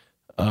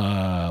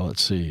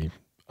 Let's see.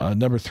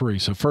 Number 3.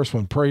 So first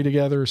one, pray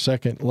together.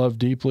 Second, love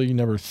deeply.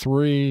 Number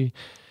 3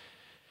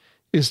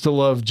 is to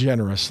love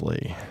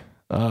generously.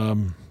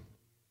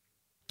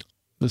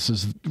 This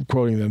is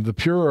quoting them. The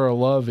purer a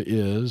love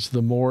is,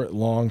 the more it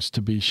longs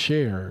to be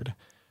shared.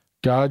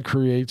 God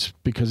creates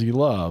because he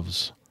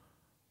loves.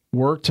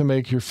 Work to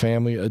make your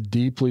family a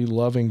deeply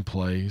loving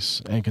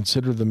place, and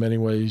consider the many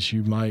ways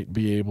you might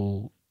be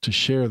able to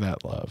share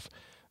that love.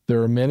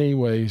 There are many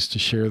ways to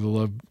share the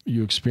love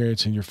you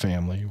experience in your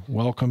family.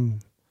 Welcome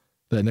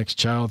that next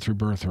child through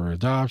birth or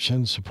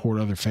adoption. Support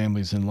other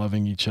families in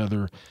loving each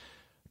other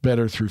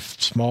better through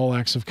small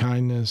acts of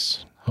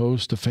kindness.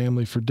 Host a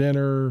family for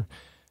dinner.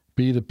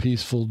 Be the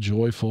peaceful,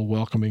 joyful,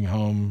 welcoming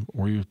home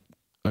where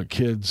your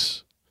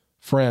kids'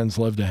 friends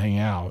love to hang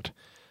out.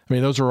 I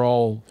mean, those are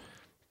all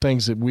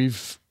things that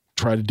we've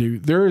tried to do.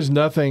 There is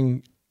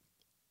nothing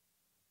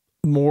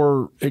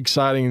more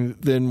exciting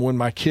than when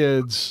my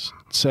kids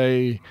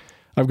say,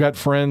 I've got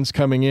friends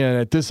coming in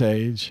at this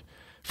age,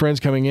 friends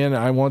coming in,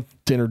 I want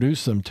to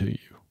introduce them to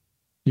you.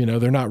 You know,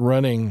 they're not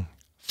running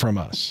from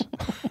us.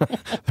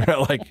 They're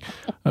not like,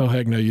 oh,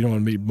 heck no, you don't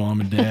want to meet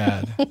mom and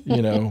dad,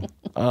 you know.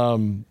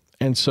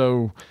 And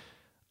so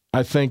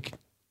I think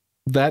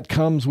that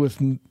comes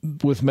with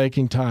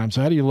making time.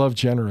 So how do you love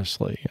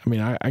generously? I mean,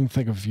 I can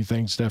think of a few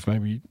things, Steph,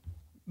 maybe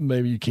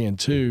you can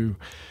too.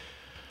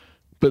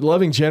 But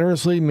loving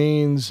generously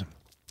means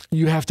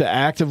you have to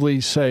actively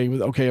say,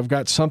 okay, I've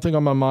got something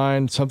on my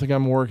mind, something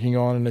I'm working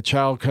on, and a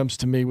child comes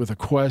to me with a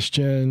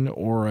question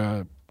or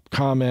a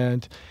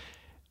comment,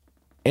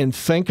 and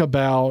think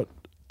about,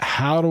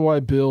 how do I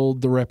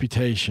build the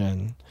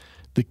reputation,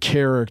 the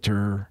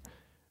character,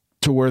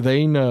 to where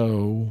they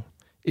know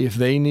if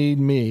they need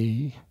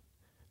me,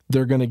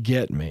 they're going to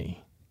get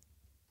me.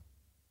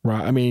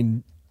 Right? I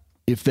mean,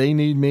 if they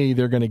need me,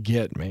 they're going to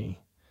get me.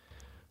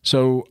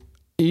 So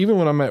even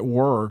when I'm at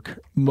work,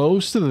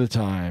 most of the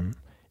time,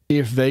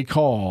 if they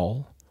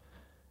call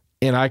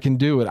and I can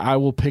do it, I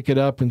will pick it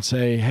up and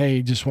say,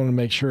 hey, just want to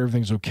make sure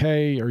everything's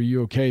okay. Are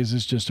you okay? Is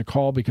this just a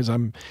call? Because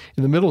I'm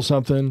in the middle of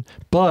something,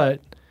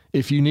 but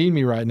if you need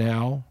me right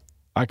now,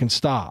 I can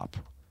stop.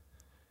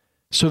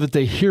 So that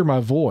they hear my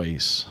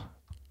voice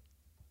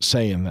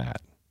saying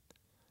that.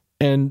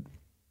 And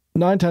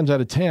 9 times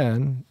out of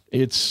 10,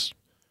 it's,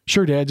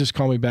 sure, Dad, just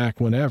call me back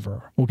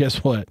whenever. Well,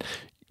 guess what?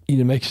 You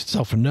need to make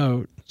yourself a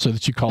note so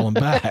that you call them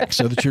back,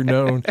 so that you're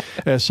known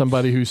as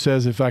somebody who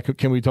says,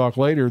 can we talk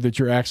later, that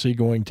you're actually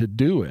going to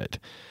do it.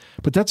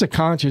 But that's a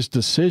conscious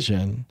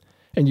decision.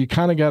 And you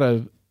kind of got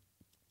to,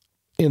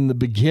 in the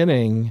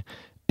beginning,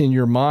 in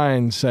your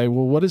mind, say,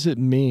 well, what does it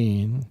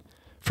mean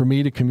for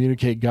me to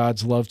communicate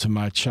God's love to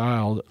my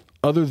child,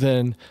 other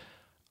than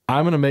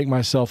I'm going to make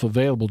myself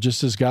available,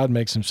 just as God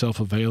makes himself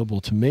available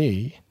to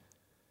me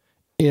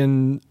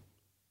in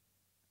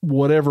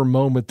whatever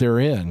moment they're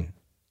in.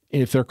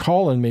 If they're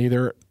calling me,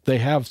 they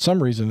have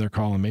some reason they're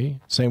calling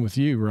me. Same with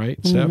you, right,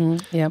 Steph?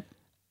 Mm-hmm. Yep.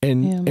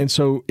 And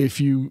so if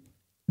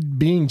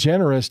being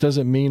generous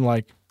doesn't mean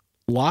like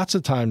lots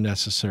of time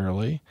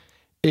necessarily.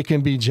 It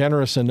can be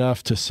generous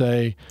enough to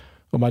say,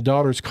 well, my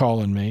daughter's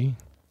calling me,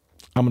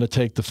 I'm going to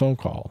take the phone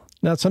call.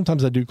 Now,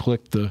 sometimes I do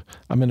click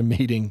I'm in a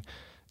meeting,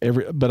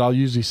 but I'll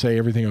usually say,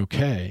 everything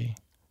okay?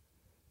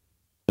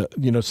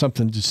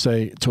 Something to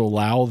say, to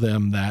allow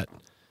them that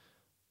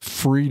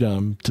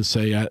freedom to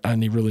say, I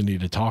really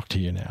need to talk to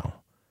you now.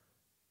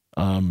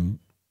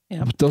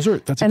 Yeah. But that's a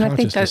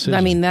conscious decision.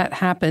 And I think that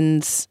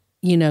happens,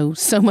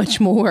 so much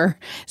more,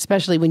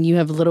 especially when you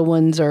have little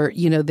ones or,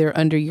 they're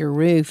under your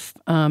roof.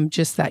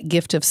 Just that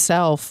gift of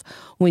self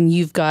when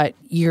you've got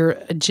your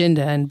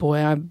agenda. And boy,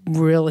 I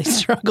really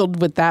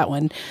struggled with that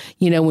one.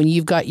 When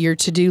you've got your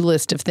to-do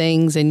list of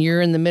things and you're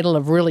in the middle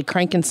of really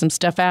cranking some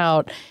stuff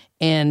out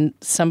and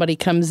somebody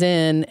comes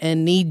in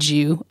and needs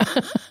you,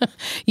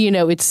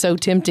 it's so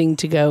tempting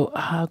to go,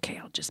 oh, okay,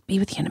 I'll just be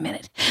with you in a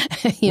minute.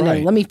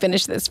 Right. Let me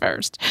finish this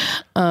first.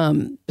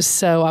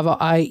 So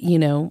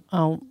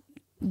I'll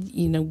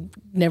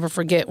never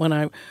forget when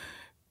I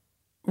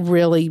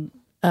really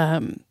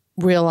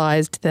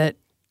realized that,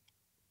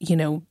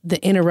 the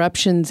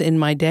interruptions in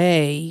my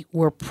day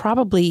were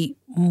probably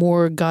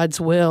more God's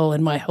will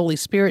and my Holy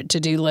Spirit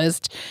to-do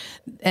list,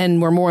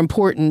 and were more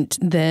important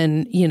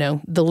than,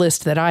 the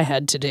list that I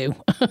had to do.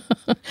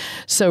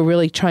 So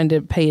really trying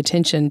to pay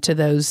attention to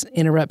those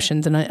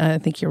interruptions. And I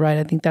think you're right.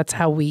 I think that's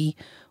how we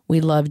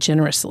love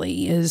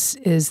generously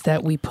is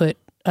that we put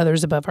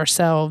others above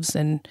ourselves,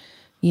 and,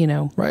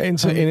 Right. And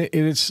so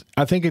it's,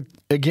 I think it,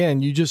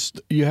 again,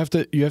 you have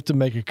to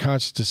make a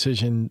conscious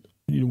decision.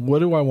 What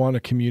do I want to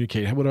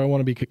communicate? What do I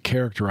want to be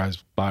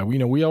characterized by?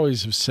 We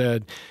always have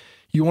said,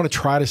 you want to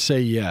try to say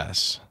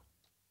yes.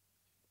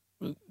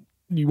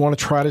 You want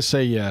to try to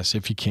say yes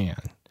if you can.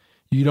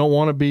 You don't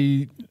want to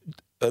be,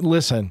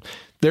 listen,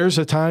 there's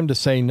a time to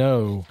say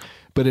no,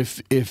 but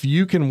if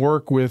you can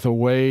work with a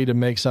way to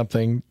make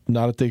something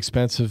not at the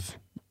expense of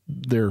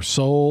their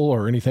soul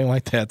or anything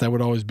like that, that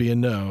would always be a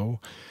no.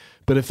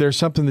 But if there's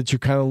something that you're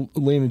kind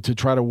of leaning to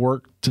try to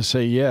work to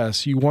say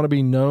yes, you want to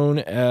be known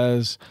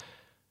as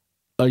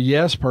a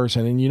yes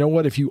person. And you know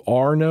what? If you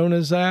are known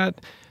as that,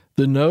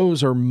 the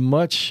no's are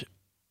much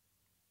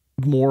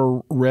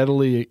more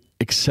readily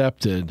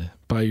accepted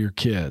by your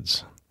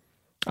kids.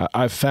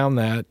 I've found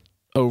that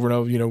over and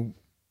over,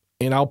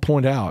 and I'll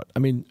point out,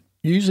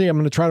 usually I'm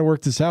going to try to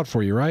work this out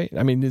for you, right?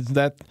 Is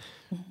that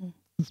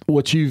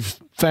what you've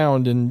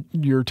found in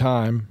your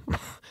time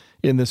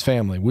in this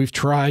family? We've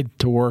tried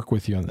to work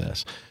with you on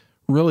this.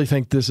 Really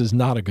think this is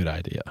not a good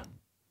idea.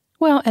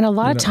 Well, and a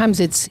lot of times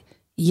it's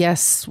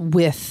yes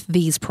with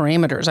these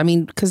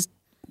parameters. Because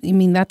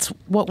that's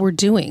what we're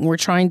doing. We're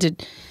trying to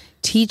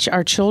teach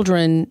our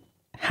children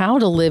how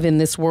to live in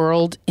this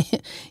world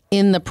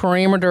in the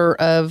parameter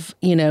of,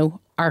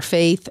 our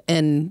faith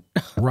and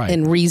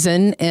and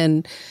reason.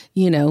 And,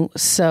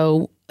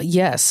 so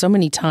yes, so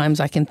many times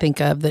I can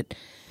think of that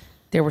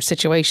there were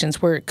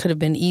situations where it could have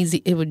been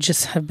easy. It would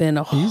just have been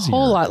a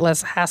whole lot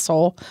less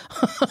hassle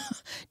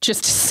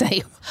just to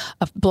say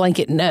a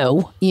blanket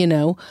no,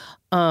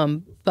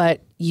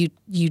 but you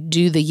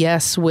do the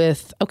yes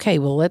with, okay,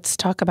 well, let's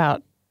talk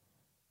about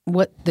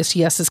what this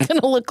yes is going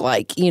to look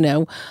like,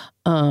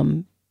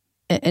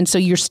 and so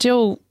you're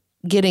still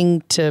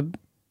getting to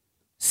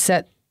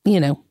set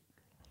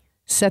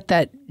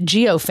that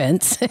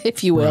geofence,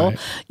 if you will,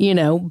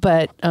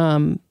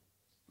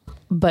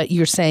 but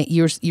you're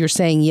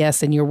saying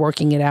yes, and you're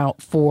working it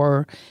out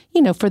for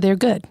their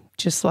good.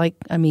 Just like,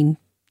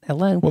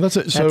 hello. Well,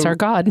 that's our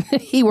God.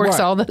 He works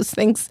all those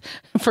things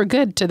for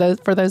good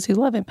for those who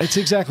love him. It's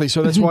exactly.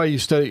 So that's why you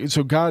study.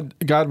 So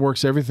God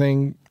works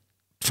everything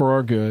for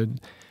our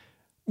good.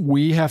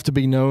 We have to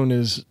be known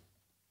as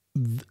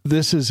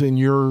this is in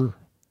your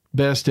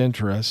best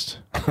interest.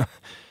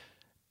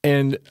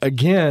 And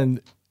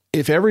again,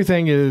 if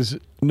everything is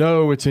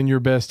no, it's in your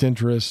best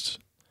interest,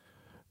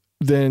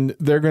 then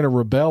they're going to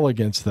rebel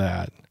against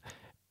that.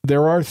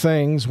 There are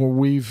things where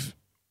we've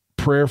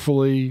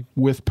prayerfully,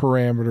 with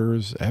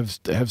parameters,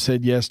 have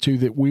said yes to,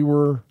 that we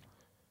were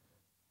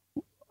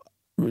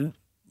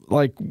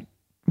like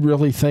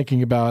really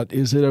thinking about,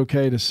 is it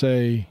okay to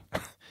say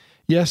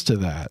yes to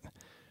that?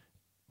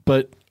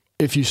 But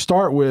if you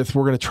start with,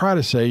 we're going to try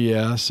to say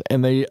yes,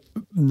 and they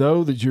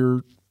know that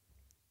you're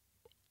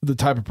the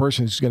type of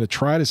person who's going to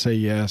try to say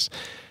yes,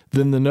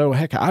 then the no.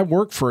 Heck, I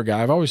worked for a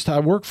guy. I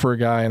worked for a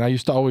guy, and I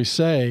used to always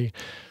say,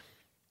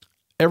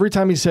 every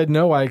time he said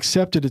no, I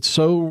accepted it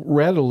so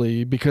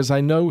readily because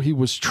I know he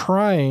was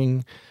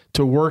trying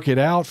to work it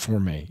out for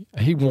me.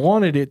 He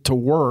wanted it to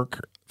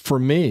work for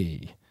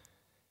me.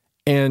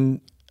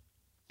 And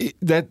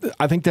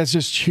I think that's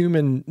just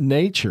human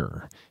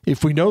nature.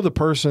 If we know the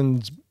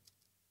person's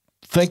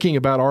thinking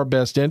about our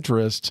best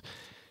interests,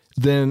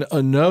 then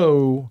a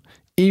no,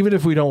 even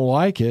if we don't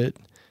like it,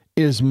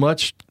 is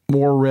much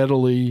more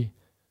readily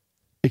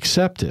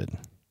accepted.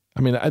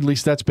 At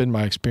least that's been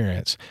my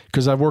experience,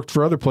 because I've worked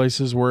for other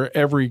places where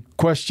every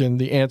question,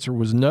 the answer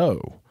was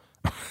no.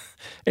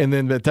 And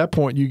then at that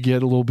point, you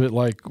get a little bit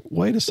like,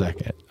 wait a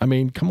second.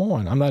 Come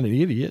on, I'm not an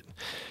idiot.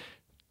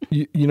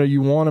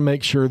 You want to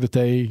make sure that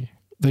they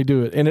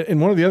do it.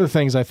 And one of the other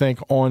things I think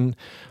on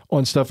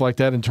stuff like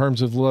that, in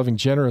terms of loving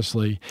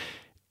generously,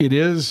 it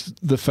is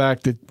the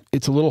fact that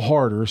it's a little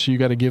harder, so you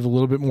got to give a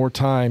little bit more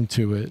time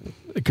to it,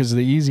 because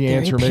the easy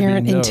answer may be no.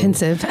 Parent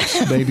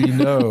intensive. Maybe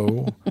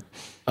no.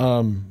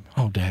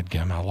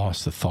 Dadgum, I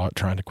lost the thought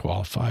trying to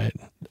qualify it.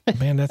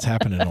 Man, that's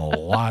happening a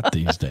lot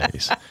these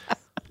days.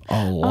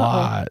 A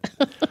lot.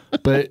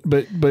 But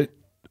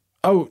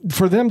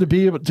for them to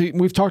be able to,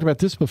 we've talked about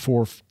this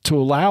before, to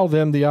allow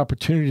them the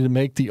opportunity to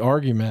make the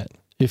argument,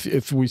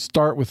 if we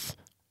start with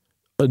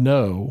a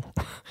no,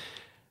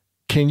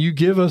 can you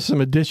give us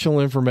some additional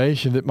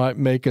information that might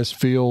make us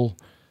feel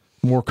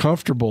more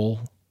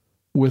comfortable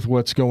with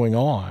what's going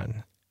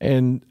on?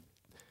 And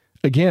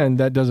again,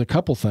 that does a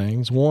couple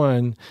things.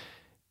 One,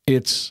 we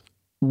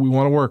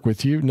want to work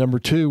with you. Number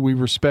two, we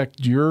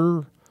respect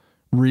your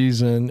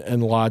reason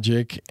and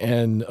logic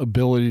and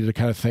ability to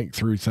kind of think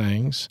through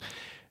things.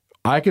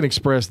 I can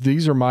express,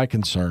 these are my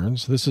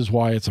concerns. This is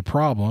why it's a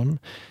problem.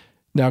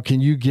 Now,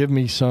 can you give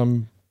me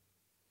some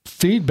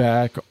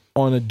feedback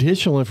on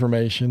additional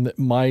information that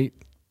might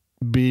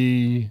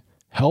be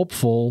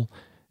helpful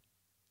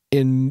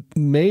in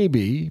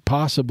maybe,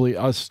 possibly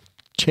us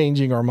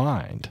changing our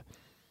mind.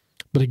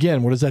 But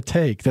again, what does that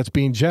take? That's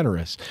being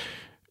generous.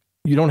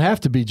 You don't have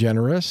to be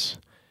generous,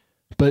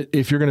 but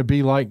if you're going to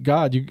be like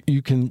God,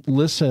 you can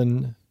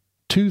listen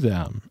to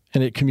them,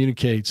 and it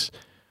communicates,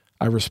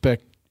 I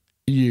respect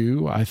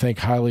you, I think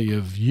highly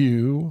of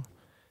you,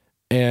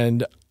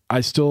 and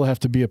I still have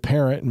to be a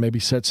parent and maybe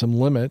set some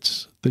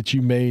limits that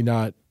you may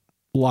not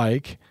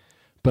like,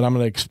 but I'm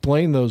going to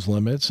explain those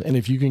limits, and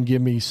if you can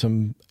give me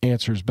some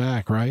answers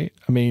back, right?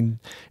 I mean,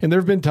 and there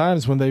have been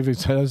times when they've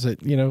said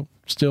that,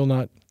 still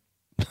not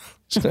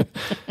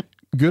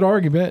good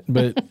argument,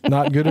 but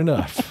not good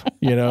enough,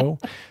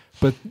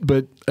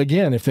 But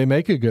again, if they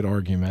make a good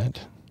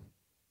argument,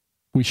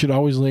 we should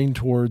always lean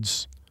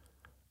towards,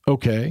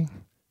 okay,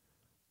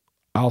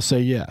 I'll say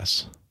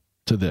yes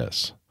to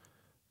this,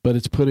 but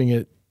it's putting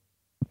it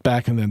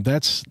back in them.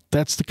 That's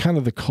the kind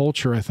of the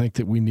culture I think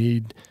that we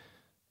need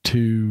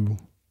to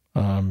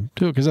do,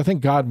 because I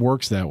think God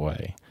works that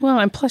way. Well,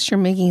 and plus you're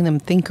making them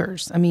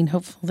thinkers. I mean,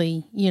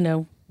 hopefully,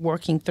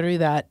 working through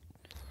that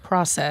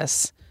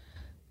process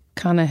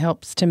kind of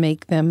helps to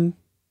make them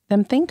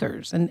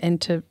thinkers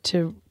and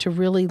to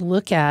really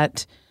look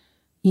at,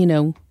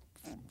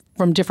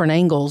 from different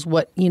angles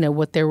what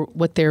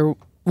they're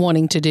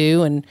wanting to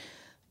do, and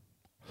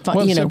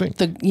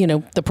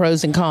the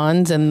pros and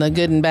cons and the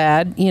good and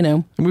bad,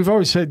 And we've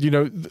always said,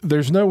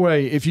 there's no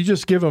way if you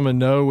just give them a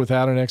no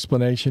without an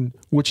explanation,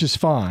 which is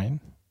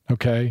fine,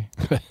 okay?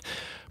 But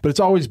it's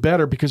always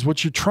better, because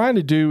what you're trying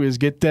to do is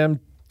get them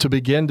to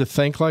begin to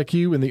think like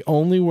you, and the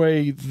only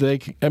way they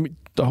can,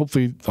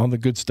 hopefully on the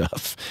good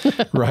stuff,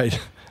 right?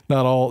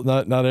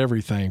 Not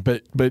everything,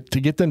 but to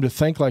get them to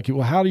think like you.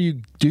 Well, how do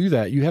you do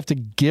that? You have to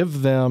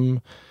give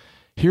them,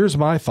 here's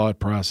my thought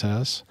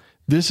process.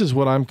 This is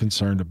what I'm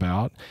concerned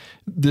about.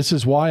 This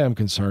is why I'm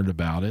concerned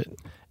about it.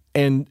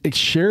 And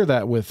share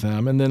that with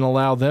them, and then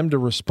allow them to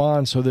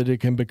respond so that it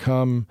can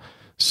become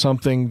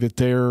something that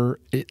they're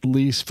at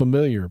least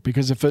familiar.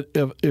 Because if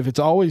it's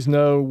always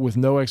no with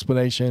no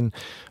explanation,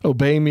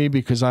 obey me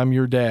because I'm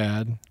your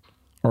dad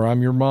or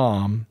I'm your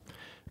mom,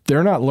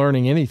 they're not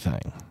learning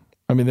anything.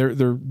 I mean,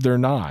 they're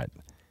not.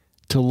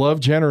 To love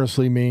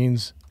generously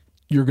means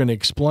you're going to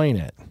explain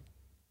it.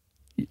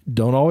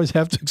 Don't always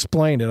have to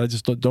explain it. I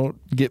just don't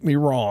get me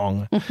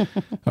wrong.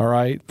 All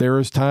right. There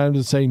is time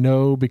to say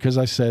no because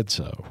I said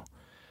so.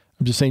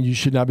 I'm just saying you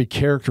should not be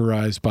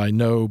characterized by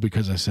no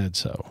because I said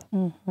so.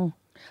 Mm-hmm.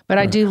 But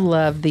I do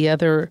love the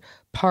other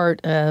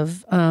part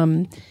of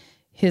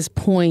his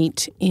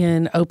point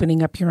in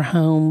opening up your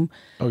home.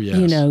 Oh,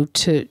 yes.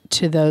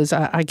 To those,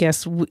 I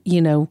guess,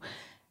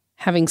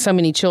 having so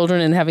many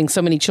children and having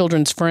so many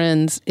children's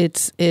friends,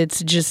 it's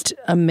just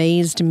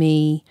amazed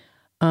me.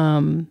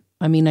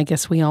 I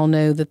guess we all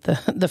know that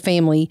the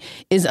family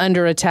is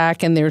under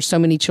attack, and there's so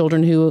many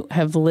children who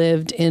have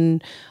lived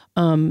in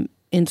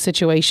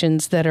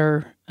situations that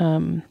are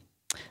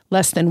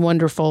less than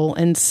wonderful.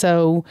 And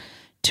so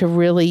to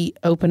really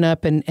open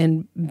up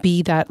and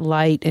be that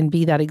light and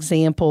be that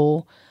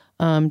example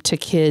to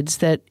kids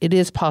that it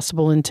is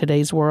possible in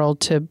today's world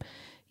to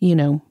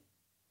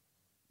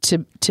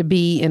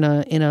be in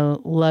a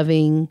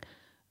loving,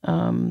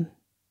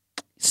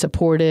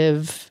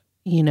 supportive,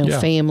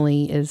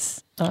 family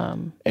is.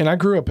 And I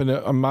grew up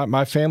in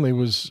my family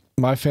was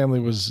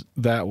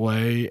that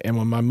way. And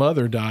when my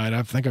mother died,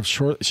 I think I've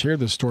shared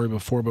this story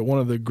before, but one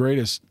of the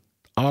greatest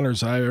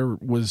honors I ever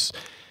was,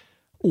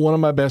 one of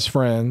my best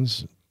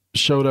friends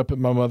showed up at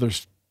my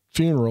mother's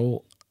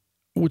funeral,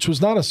 which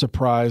was not a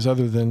surprise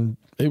other than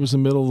it was the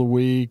middle of the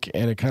week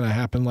and it kind of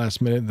happened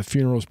last minute. The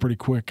funeral was pretty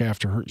quick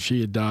after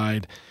she had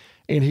died.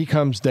 And he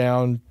comes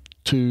down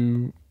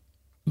to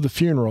the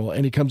funeral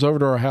and he comes over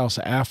to our house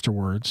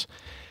afterwards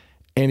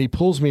and he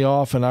pulls me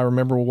off. And I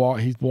remember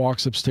he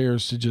walks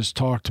upstairs to just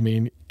talk to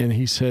me. And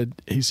he said,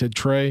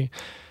 Trey,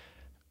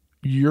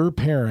 your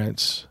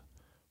parents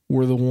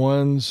were the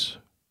ones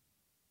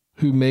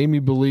who made me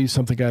believe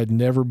something I'd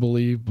never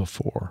believed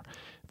before,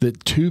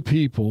 that two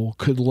people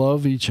could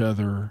love each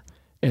other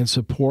and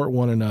support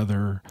one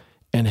another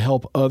and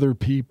help other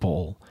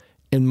people.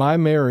 And my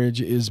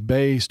marriage is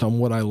based on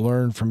what I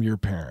learned from your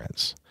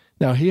parents.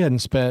 Now, he hadn't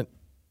spent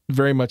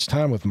very much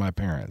time with my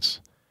parents,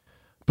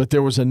 but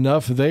there was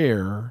enough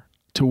there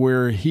to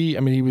where he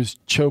was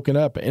choking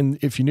up. And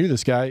if you knew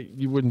this guy,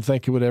 you wouldn't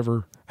think it would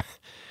ever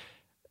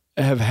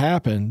have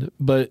happened,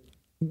 but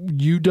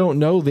you don't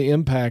know the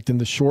impact in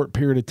the short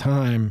period of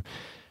time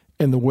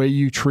and the way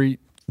you treat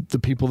the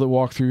people that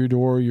walk through your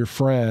door, your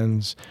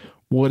friends,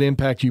 what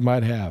impact you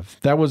might have.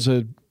 That was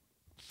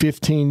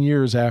 15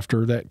 years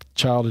after that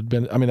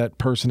that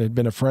person had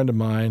been a friend of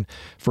mine,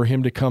 for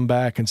him to come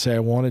back and say, I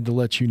wanted to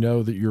let you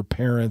know that your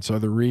parents are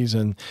the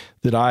reason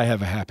that I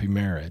have a happy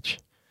marriage.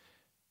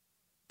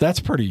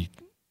 That's pretty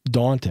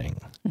daunting.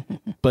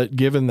 But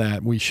given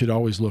that, we should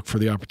always look for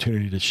the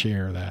opportunity to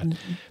share that.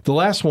 Mm-hmm. The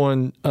last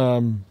one,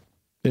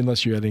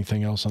 unless you had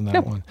anything else on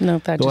that one. No,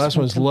 the last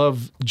one is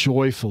love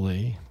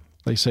joyfully.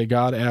 They say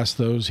God asks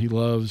those he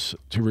loves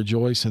to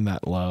rejoice in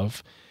that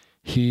love.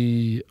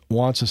 He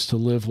wants us to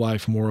live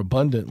life more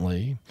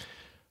abundantly.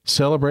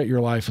 Celebrate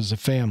your life as a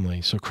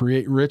family. So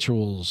create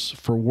rituals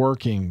for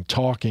working,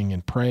 talking,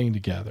 and praying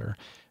together.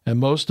 And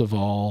most of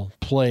all,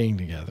 playing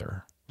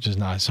together, which is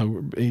nice.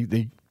 So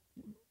he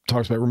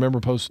talks about, remember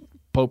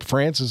Pope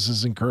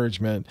Francis's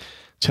encouragement,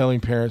 telling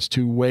parents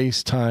to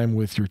waste time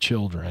with your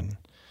children.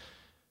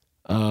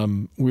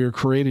 We are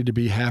created to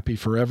be happy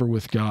forever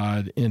with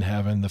God in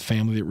heaven. The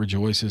family that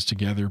rejoices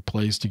together,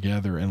 plays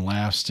together, and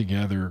laughs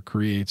together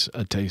creates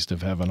a taste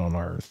of heaven on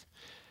earth.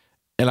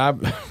 And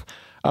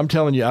I'm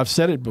telling you, I've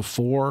said it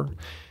before.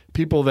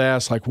 People have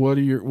asked, like, where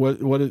you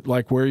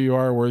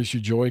are, where does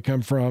your joy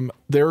come from?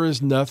 There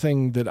is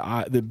nothing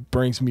that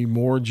brings me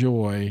more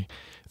joy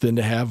than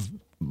to have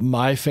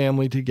my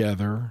family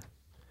together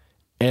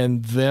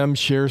and them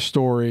share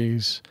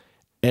stories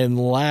and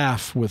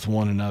laugh with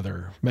one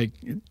another,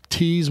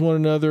 tease one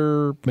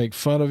another, make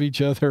fun of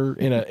each other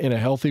in a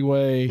healthy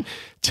way,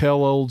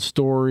 tell old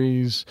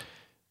stories,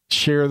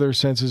 share their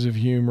senses of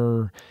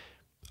humor.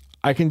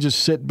 I can just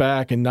sit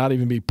back and not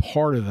even be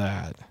part of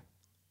that,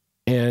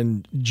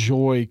 and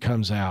joy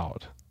comes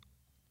out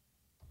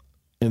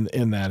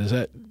in that. Is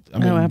that?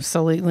 Oh,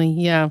 absolutely.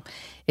 Yeah.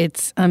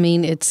 It's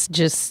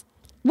just,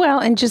 well,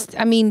 and just,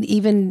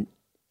 even,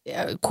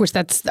 of course,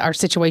 that's our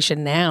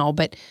situation now,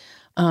 but,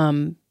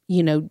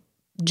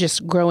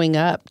 just growing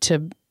up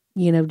to,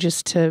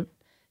 just to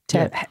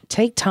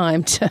take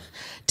time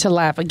to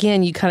laugh.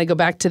 Again, you kind of go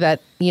back to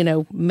that,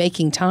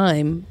 making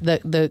time,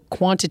 the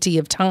quantity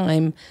of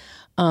time,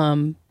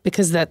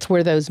 because that's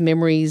where those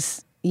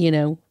memories,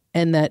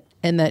 and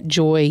that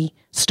joy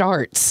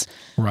starts.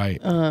 Right.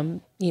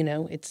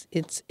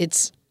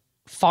 It's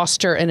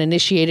fostered and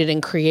initiated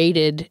and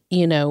created,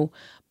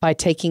 by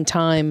taking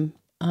time.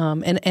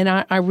 And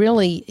I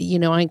really,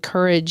 I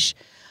encourage,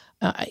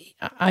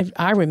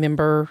 I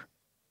remember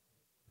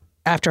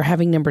after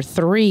having number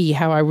 3,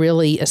 how I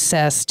really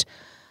assessed,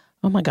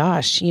 oh my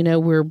gosh,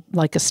 we're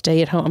like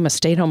I'm a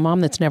stay-at-home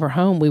mom that's never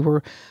home. We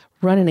were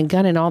running and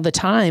gunning all the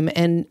time.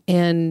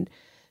 And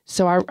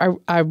so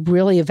I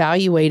really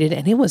evaluated,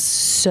 and it was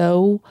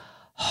so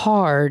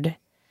hard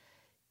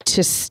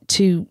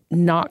to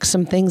knock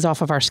some things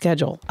off of our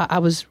schedule. I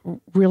was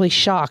really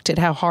shocked at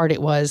how hard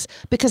it was,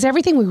 because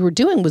everything we were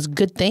doing was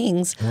good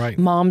things, right?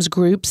 Moms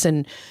groups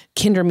and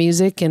kinder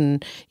music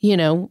and,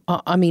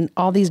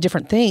 all these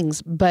different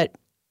things. But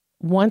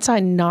once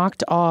I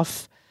knocked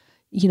off,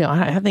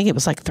 I think it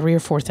was like 3 or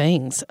 4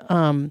 things,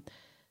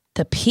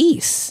 the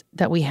peace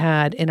that we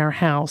had in our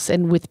house,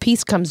 and with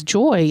peace comes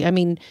joy.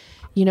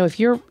 If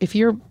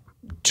you're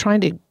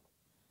trying to,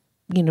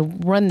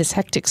 run this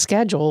hectic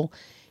schedule,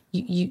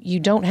 you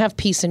don't have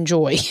peace and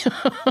joy.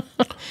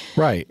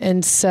 Right.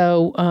 And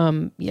so,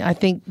 I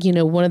think,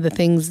 one of the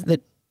things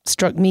that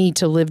struck me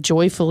to live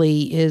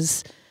joyfully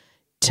is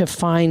to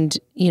find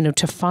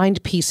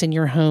peace in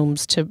your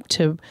homes,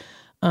 to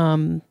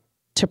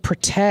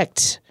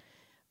protect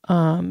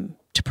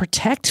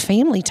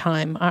family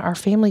time. Our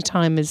family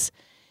time is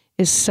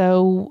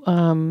so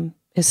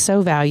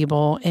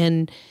valuable,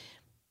 and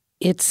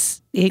it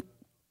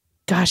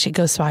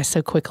goes by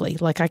so quickly.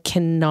 Like, I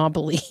cannot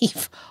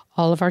believe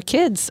all of our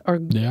kids are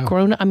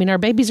grown. Our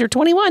babies are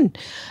 21.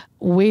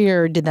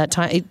 Where did that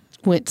time? It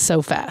went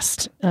so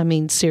fast.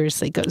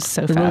 Seriously, it goes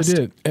so fast. It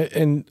really did.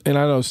 And I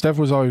know Steph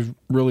was always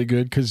really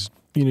good, because,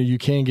 you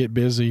can get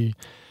busy,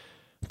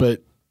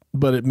 but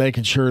at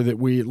making sure that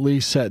we at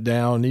least sat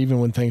down, even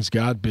when things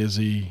got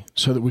busy,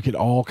 so that we could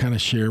all kind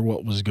of share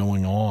what was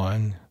going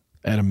on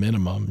at a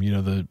minimum.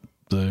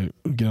 The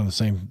get on the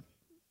same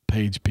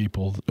page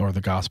people, or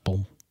the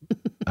gospel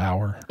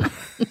hour.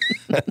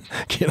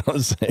 Get on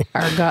the same.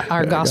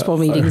 Our gospel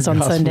meetings on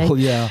Sunday,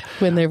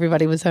 when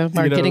everybody was home,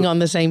 are getting on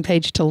the same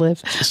page to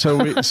live. so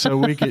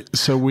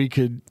we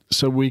could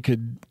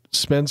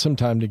spend some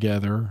time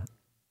together.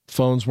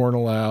 Phones weren't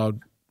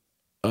allowed,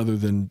 other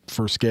than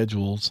for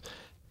schedules,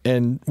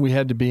 and we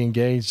had to be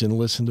engaged and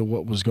listen to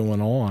what was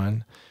going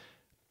on.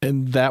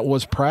 And that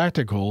was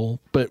practical,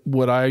 but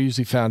what I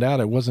usually found out,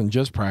 it wasn't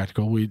just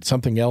practical.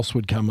 Something else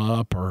would come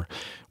up, or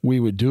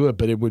we would do it,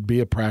 but it would be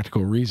a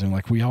practical reason.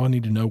 Like, we all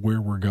need to know where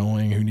we're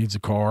going, who needs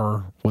a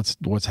car,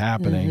 what's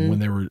happening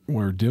when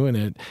we're doing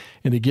it,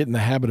 and to get in the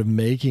habit of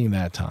making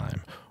that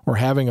time, or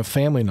having a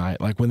family night.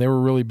 Like, when they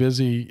were really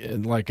busy,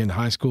 like in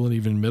high school and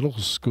even middle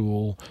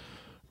school,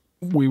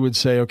 we would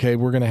say, okay,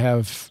 we're going to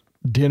have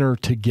dinner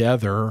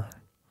together,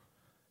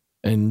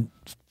 and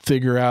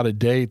figure out a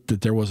date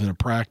that there wasn't a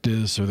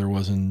practice or there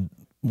wasn't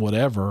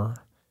whatever.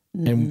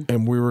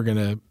 And we were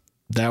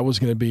that was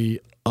going to be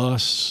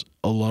us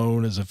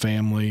alone as a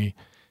family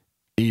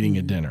eating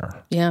a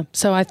dinner. Yeah.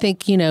 So I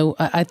think,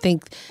 I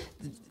think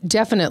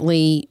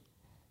definitely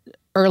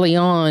early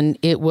on,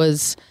 it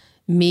was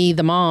me,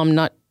 the mom,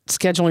 not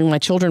scheduling my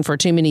children for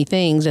too many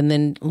things. And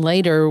then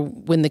later,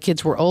 when the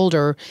kids were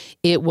older,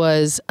 it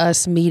was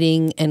us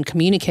meeting and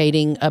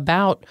communicating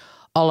about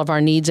all of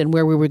our needs and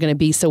where we were going to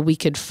be, so we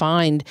could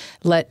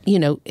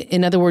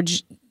in other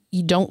words,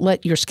 you don't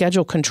let your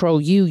schedule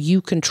control you,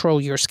 you control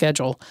your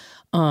schedule,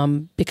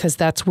 because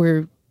that's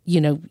where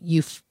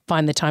you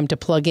find the time to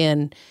plug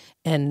in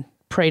and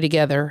pray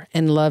together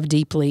and love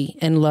deeply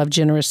and love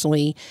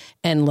generously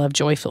and love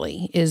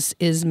joyfully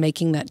is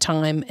making that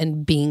time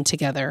and being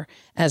together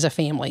as a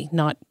family,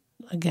 not,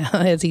 again,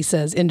 as he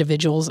says,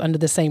 individuals under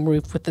the same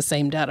roof with the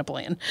same data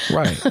plan.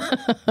 Right.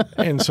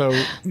 And so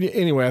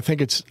anyway, I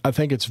think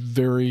it's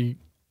very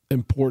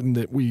important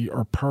that we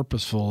are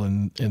purposeful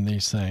in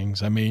these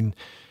things. I mean,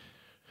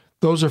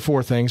 those are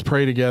 4 things: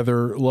 pray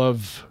together,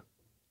 love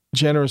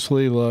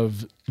generously,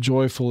 love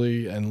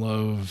joyfully, and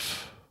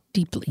love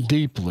deeply.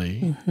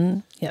 Mm-hmm.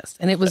 Yes.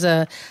 And it was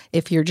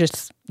if you're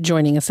just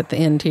joining us at the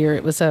end here,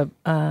 it was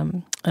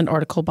an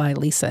article by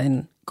Lisa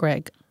and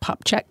Greg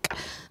Popchak.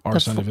 Our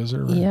Sunday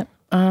Visitor, right?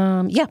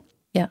 Yeah.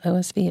 Yeah,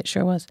 OSV, it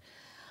sure was.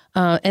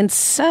 And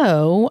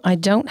so I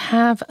don't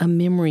have a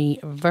memory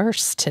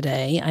verse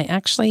today. I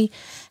actually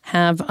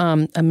have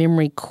a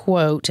memory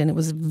quote, and it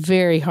was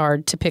very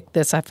hard to pick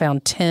this. I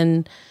found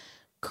 10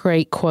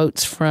 great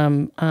quotes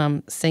from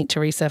St.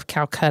 Teresa of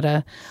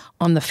Calcutta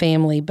on the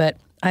family, but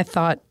I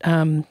thought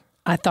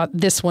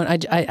this one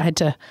I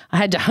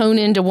had to hone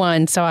into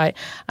one, so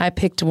I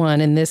picked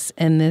one, and this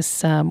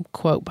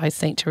quote by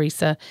St.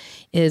 Teresa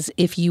is,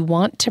 "If you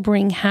want to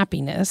bring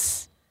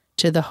happiness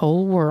to the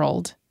whole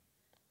world,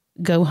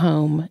 go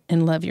home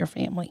and love your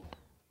family."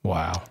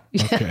 Wow.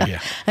 Okay.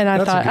 Yeah. And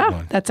I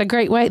thought, that's a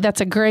great way.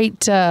 That's a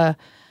great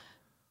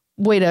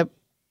way to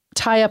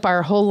tie up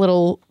our whole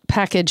little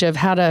package of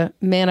how to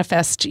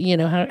manifest, how can your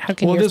family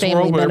manifest? Well, this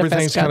world where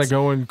everything's kind of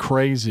going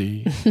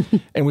crazy,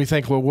 and we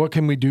think, well, what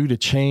can we do to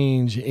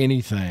change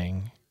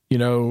anything?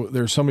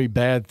 There's so many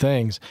bad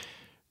things.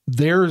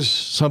 There's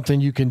something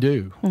you can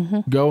do.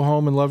 Mm-hmm. Go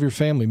home and love your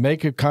family.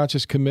 Make a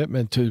conscious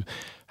commitment to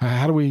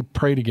how do we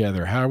pray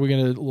together? How are we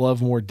going to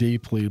love more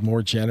deeply,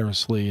 more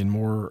generously, and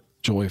more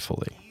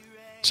joyfully?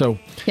 So,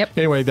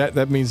 Anyway,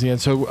 that means the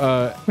end.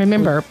 So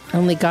remember,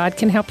 only God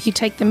can help you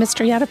take the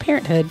mystery out of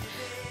parenthood.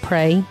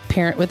 Pray,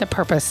 parent with a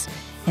purpose,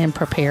 and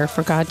prepare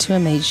for God to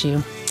amaze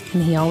you.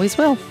 And He always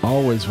will.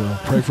 Always will.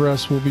 Pray for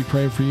us. We'll be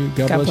praying for you.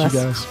 God bless you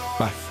guys.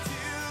 Bye.